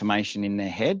new information in their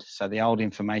head. So the old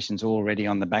information's already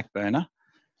on the back burner,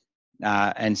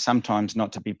 and sometimes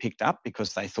not to be picked up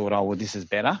because they thought, oh, well, this is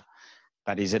better.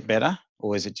 But is it better,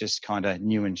 or is it just kind of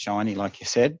new and shiny, like you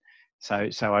said? So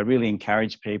I really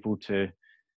encourage people to,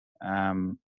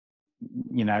 and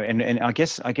I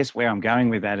guess where I'm going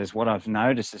with that is, what I've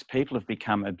noticed is people have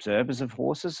become observers of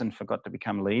horses and forgot to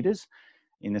become leaders,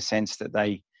 in the sense that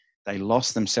they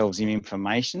lost themselves in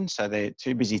information. So they're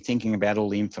too busy thinking about all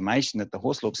the information that the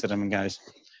horse looks at them and goes,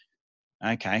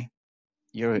 okay,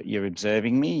 you're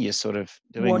observing me, you're sort of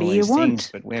doing all these things,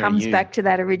 but where comes are you? Back to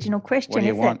that original question. What do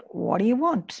you want? What do you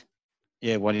want?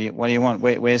 Yeah, what do you want?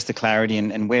 Where's the clarity,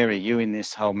 and where are you in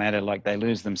this whole matter? Like, they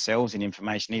lose themselves in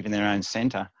information, even their own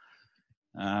centre,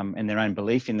 and their own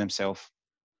belief in themselves.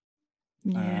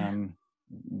 Yeah.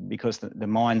 Because the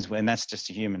mind's, and that's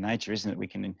just a human nature, isn't it? We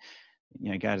can,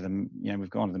 go to we've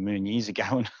gone to the moon years ago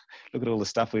and look at all the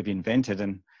stuff we've invented,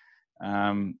 and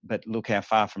but look how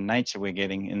far from nature we're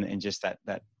getting in just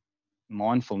that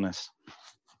mindfulness.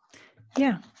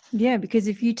 Yeah, because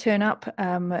if you turn up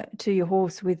to your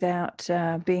horse without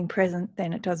being present,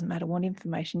 then it doesn't matter what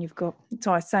information you've got.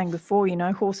 So I was saying before,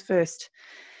 horse first,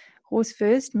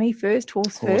 me first,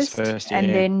 horse first, and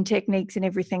then techniques and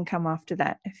everything come after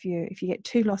that. If you get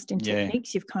too lost in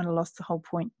techniques, you've kind of lost the whole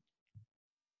point.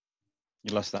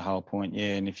 You lost the whole point,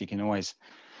 and if you can always,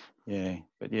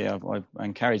 but I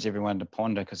encourage everyone to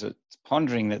ponder, because it's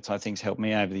pondering that I think's helped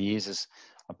me over the years. Is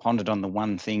I pondered on the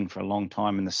one thing for a long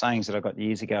time, and the sayings that I got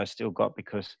years ago I still got,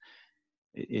 because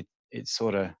it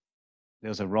sort of, there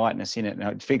was a rightness in it,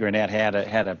 and figuring out how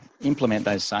to implement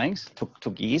those sayings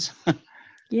took years.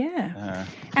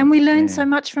 And we learn so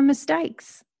much from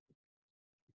mistakes.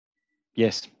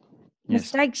 Yes.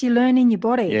 Mistakes you learn in your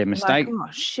body. Yeah, mistake. Like,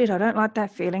 oh shit, I don't like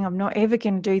that feeling. I'm not ever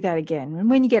going to do that again. And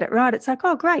when you get it right, it's like,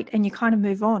 oh great, and you kind of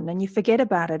move on and you forget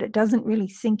about it. It doesn't really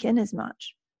sink in as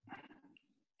much.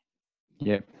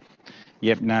 Yep.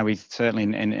 No, we certainly,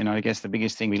 and I guess the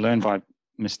biggest thing, we learn by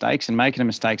mistakes, and making a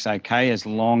mistake's okay, as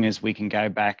long as we can go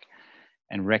back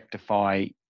and rectify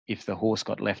if the horse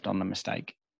got left on the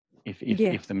mistake. If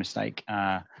the mistake,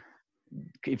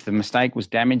 if the mistake was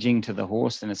damaging to the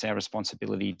horse, then it's our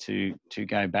responsibility to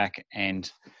go back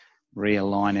and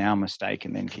realign our mistake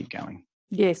and then keep going.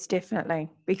 Yes, definitely,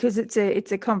 because it's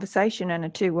a conversation and a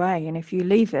two-way, and if you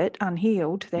leave it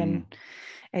unhealed, then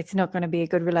it's not going to be a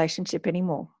good relationship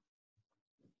anymore.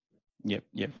 Yep.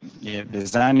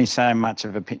 There's only so much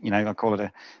of a, I call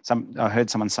it I heard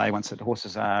someone say once that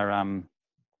horses are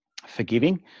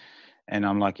forgiving, and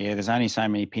I'm like, yeah, there's only so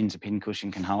many pins a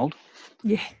pincushion can hold.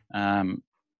 Yeah.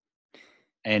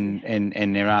 And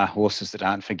there are horses that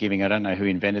aren't forgiving. I don't know who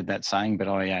invented that saying, but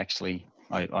I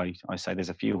say there's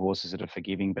a few horses that are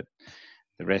forgiving, but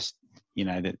the rest,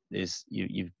 that there's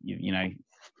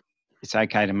it's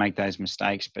okay to make those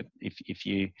mistakes, but if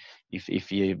you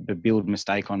build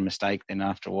mistake on mistake, then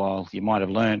after a while you might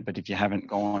have learned. But if you haven't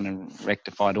gone and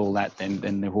rectified all that,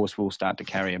 then the horse will start to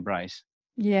carry a brace.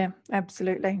 Yeah,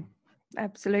 absolutely.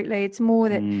 It's more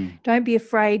that don't be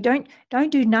afraid. Don't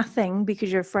do nothing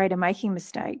because you're afraid of making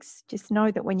mistakes. Just know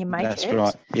that when you make That's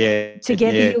right. Yeah.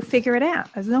 Together you'll figure it out.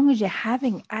 As long as you're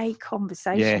having a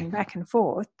conversation back and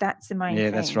forth, that's the main thing.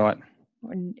 Yeah, that's right.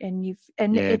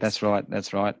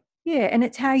 That's right. Yeah, and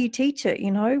it's how you teach it,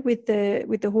 with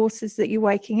the horses that you're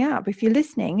waking up. If you're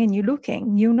listening and you're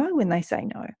looking, you'll know when they say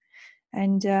no,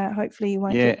 and hopefully you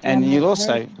won't. Yeah, and you'll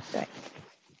also,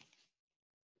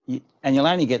 and you'll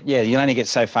only get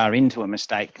so far into a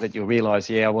mistake that you'll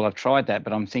realise, well, I've tried that,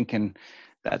 but I'm thinking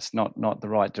that's not the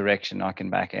right direction. I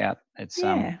can back out. It's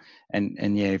and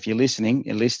if you're listening,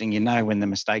 you know when the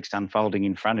mistake's unfolding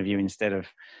in front of you instead of,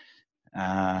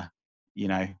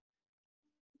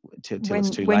 till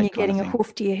it's too late. When you're getting a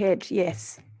hoof to your head,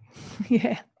 yes.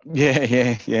 Yeah,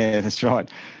 that's right.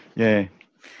 Yeah.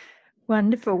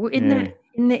 Wonderful. In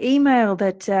the email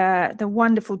that the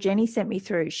wonderful Jenny sent me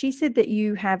through, she said that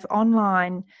you have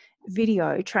online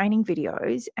training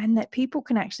videos, and that people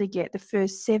can actually get the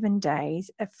first 7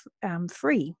 days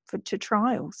free to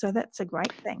trial. So that's a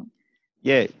great thing.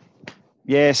 Yeah.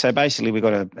 So basically, we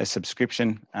got a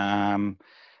subscription.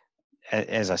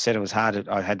 As I said, it was hard.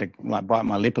 I had to bite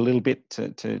my lip a little bit to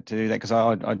do that, because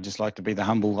I'd just like to be the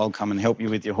humble, I'll come and help you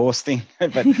with your horse thing.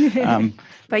 But you've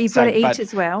got to eat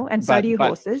as well, and so do your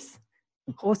horses.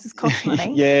 Horses cost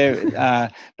money. Yeah,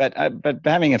 but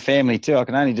having a family too, I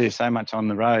can only do so much on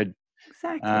the road.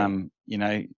 Exactly.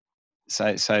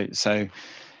 So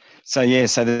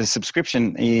the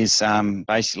subscription is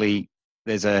basically,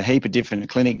 there's a heap of different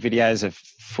clinic videos of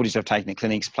footage I've taken at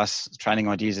clinics, plus training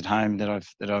ideas at home that I've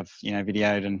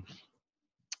videoed,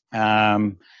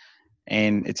 and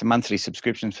it's a monthly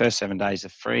subscription. First 7 days are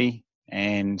free,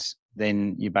 and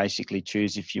then you basically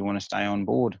choose if you want to stay on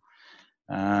board.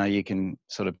 You can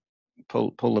sort of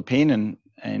pull the pin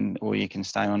or you can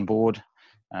stay on board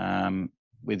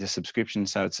with the subscription.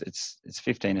 So it's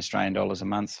 15 Australian dollars a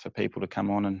month for people to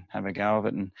come on and have a go of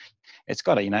it, and it's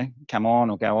got to come on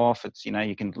or go off. It's you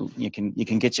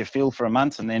can get your feel for a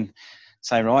month and then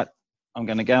say, right, I'm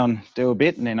going to go and do a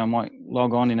bit, and then I might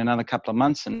log on in another couple of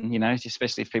months, and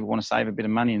especially if people want to save a bit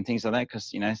of money and things like that,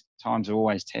 because times are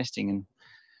always testing, and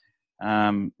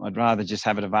I'd rather just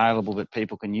have it available that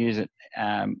people can use it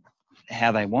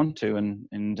how they want to, and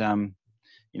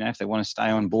if they want to stay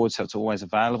on board so it's always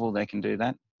available, they can do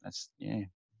that.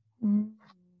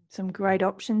 Some great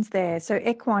options there. So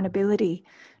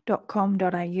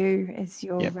equineability.com.au is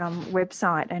your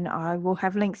website, and I will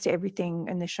have links to everything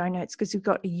in the show notes, because you've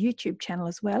got a YouTube channel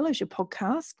as well as your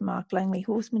podcast, Mark Langley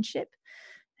Horsemanship,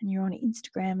 and you're on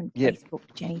Instagram and Facebook,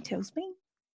 Jenny tells me.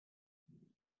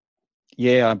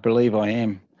 Yeah, I believe I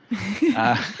am.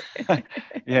 Yeah,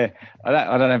 I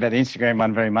don't know about the Instagram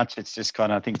one very much. It's just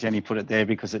kind of, I think Jenny put it there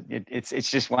because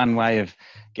it's just one way of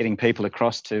getting people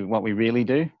across to what we really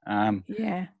do.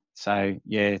 So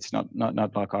it's not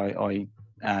like I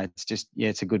it's just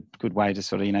it's a good way to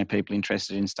sort of people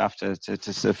interested in stuff to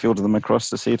sort of filter them across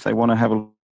to see if they want to have a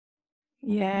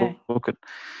look at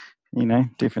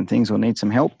different things or need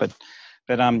some help. But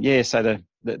so the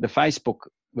Facebook,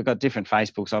 we've got different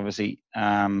Facebooks, obviously.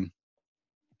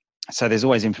 So there's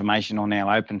always information on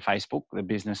our open Facebook, the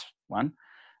business one,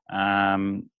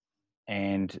 and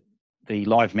the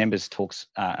live members talks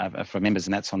are for members,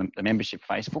 and that's on the membership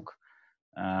Facebook.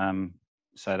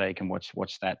 So they can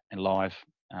watch that live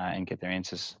and get their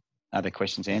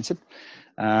questions answered.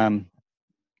 And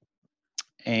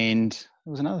there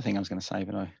was another thing I was going to say,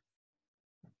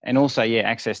 and also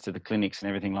access to the clinics and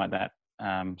everything like that.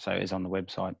 So it's on the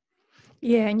website.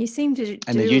 Yeah, and you seem to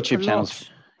and do the YouTube channels.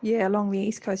 Yeah, along the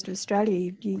east coast of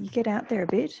Australia, you get out there a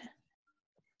bit.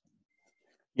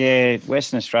 Yeah,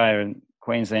 Western Australia and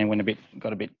Queensland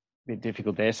got a bit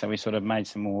difficult there, so we sort of made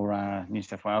some more New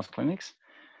South Wales clinics.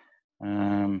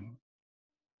 And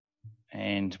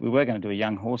we were going to do a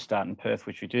young horse start in Perth,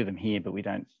 which we do them here, but we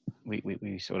don't.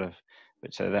 We sort of,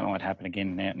 but so that might happen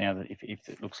again now that if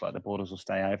it looks like the borders will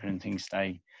stay open and things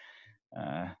stay,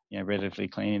 relatively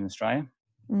clean in Australia.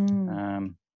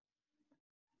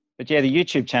 But the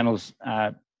YouTube channels,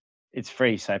 it's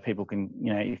free, so people can,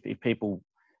 if people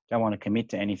don't want to commit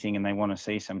to anything and they want to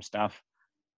see some stuff,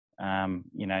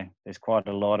 there's quite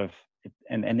a lot of,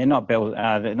 and they're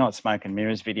not smoke and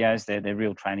mirrors videos. They're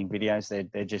real training videos.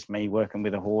 They're just me working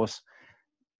with a horse,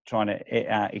 trying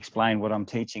to explain what I'm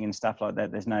teaching and stuff like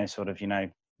that. There's no sort of,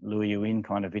 lure you in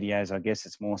kind of videos. I guess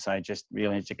it's more so just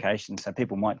real education. So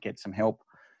people might get some help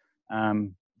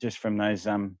just from those,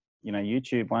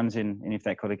 YouTube ones. And if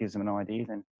that kind of gives them an idea,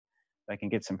 then they can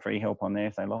get some free help on there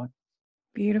if they like.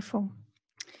 Beautiful.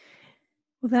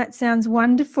 Well, that sounds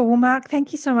wonderful. Well, Mark,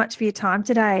 thank you so much for your time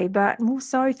today, but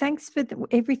also thanks for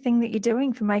everything that you're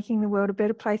doing for making the world a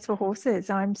better place for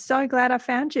horses. I'm so glad I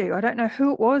found you. I don't know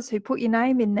who it was who put your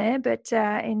name in there, but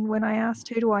when I asked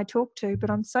who do I talk to,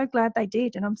 but I'm so glad they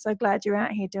did, and I'm so glad you're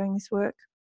out here doing this work.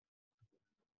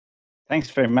 Thanks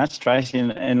very much, Tracy,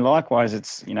 and likewise,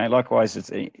 it's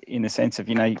in the sense of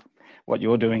what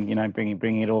you're doing,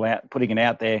 bringing it all out, putting it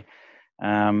out there,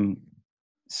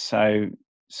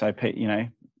 So,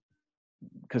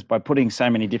 because by putting so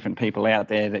many different people out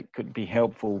there that could be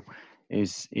helpful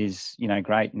is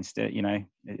great. Instead,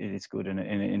 it's good,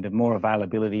 and the more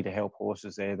availability to help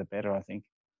horses there, the better, I think.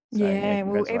 So,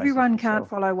 well, everyone can't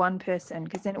follow one person,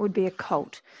 because then it would be a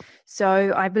cult.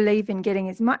 So I believe in getting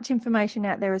as much information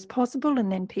out there as possible, and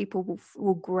then people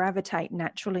will gravitate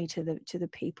naturally to the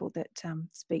people that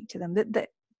speak to them. That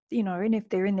and if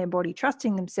they're in their body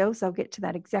trusting themselves, they'll get to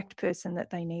that exact person that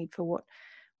they need for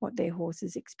what their horse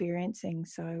is experiencing.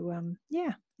 So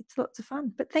it's lots of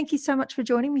fun. But thank you so much for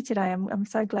joining me today. I'm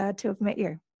so glad to have met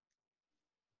you.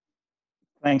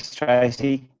 Thanks,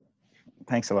 Tracy.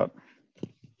 Thanks a lot.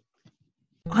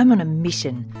 I'm on a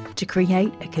mission to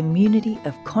create a community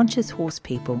of conscious horse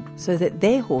people so that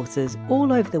their horses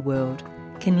all over the world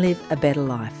can live a better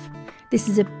life. This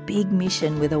is a big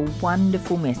mission with a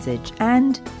wonderful message,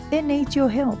 and it needs your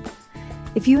help.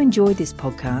 If you enjoy this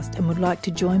podcast and would like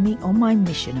to join me on my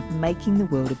mission of making the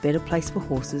world a better place for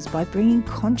horses by bringing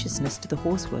consciousness to the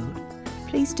horse world,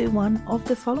 please do one of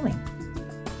the following.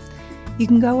 You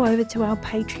can go over to our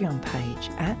Patreon page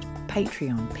at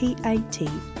Patreon,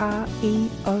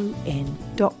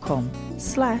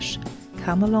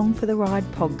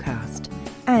 patreon.com/comealongfortheride-podcast,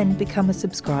 and become a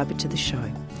subscriber to the show.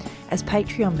 As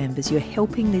Patreon members, you're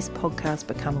helping this podcast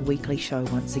become a weekly show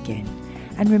once again.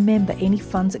 And remember, any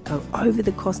funds that go over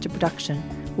the cost of production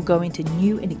will go into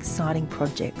new and exciting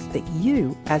projects that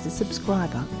you, as a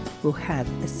subscriber, will have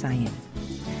a say in.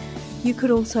 You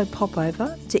could also pop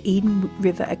over to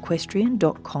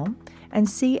EdenRiverEquestrian.com and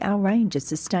see our range of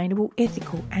sustainable,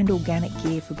 ethical and organic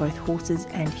gear for both horses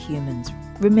and humans.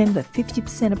 Remember,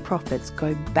 50% of profits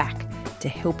go back to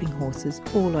helping horses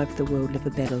all over the world live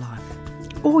a better life.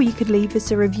 Or you could leave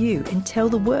us a review and tell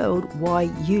the world why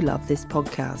you love this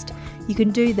podcast. You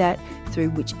can do that through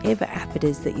whichever app it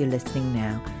is that you're listening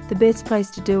now. The best place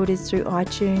to do it is through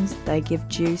iTunes. They give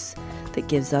juice that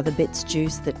gives other bits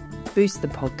juice that boosts the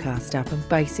podcast up, and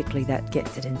basically that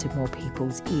gets it into more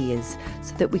people's ears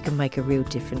so that we can make a real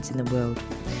difference in the world.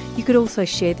 You could also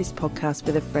share this podcast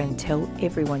with a friend, tell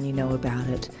everyone you know about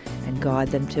it, and guide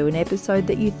them to an episode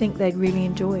that you think they'd really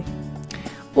enjoy.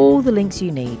 All the links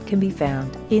you need can be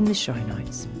found in the show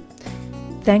notes.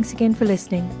 Thanks again for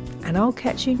listening, and I'll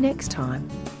catch you next time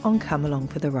on Come Along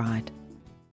for the Ride.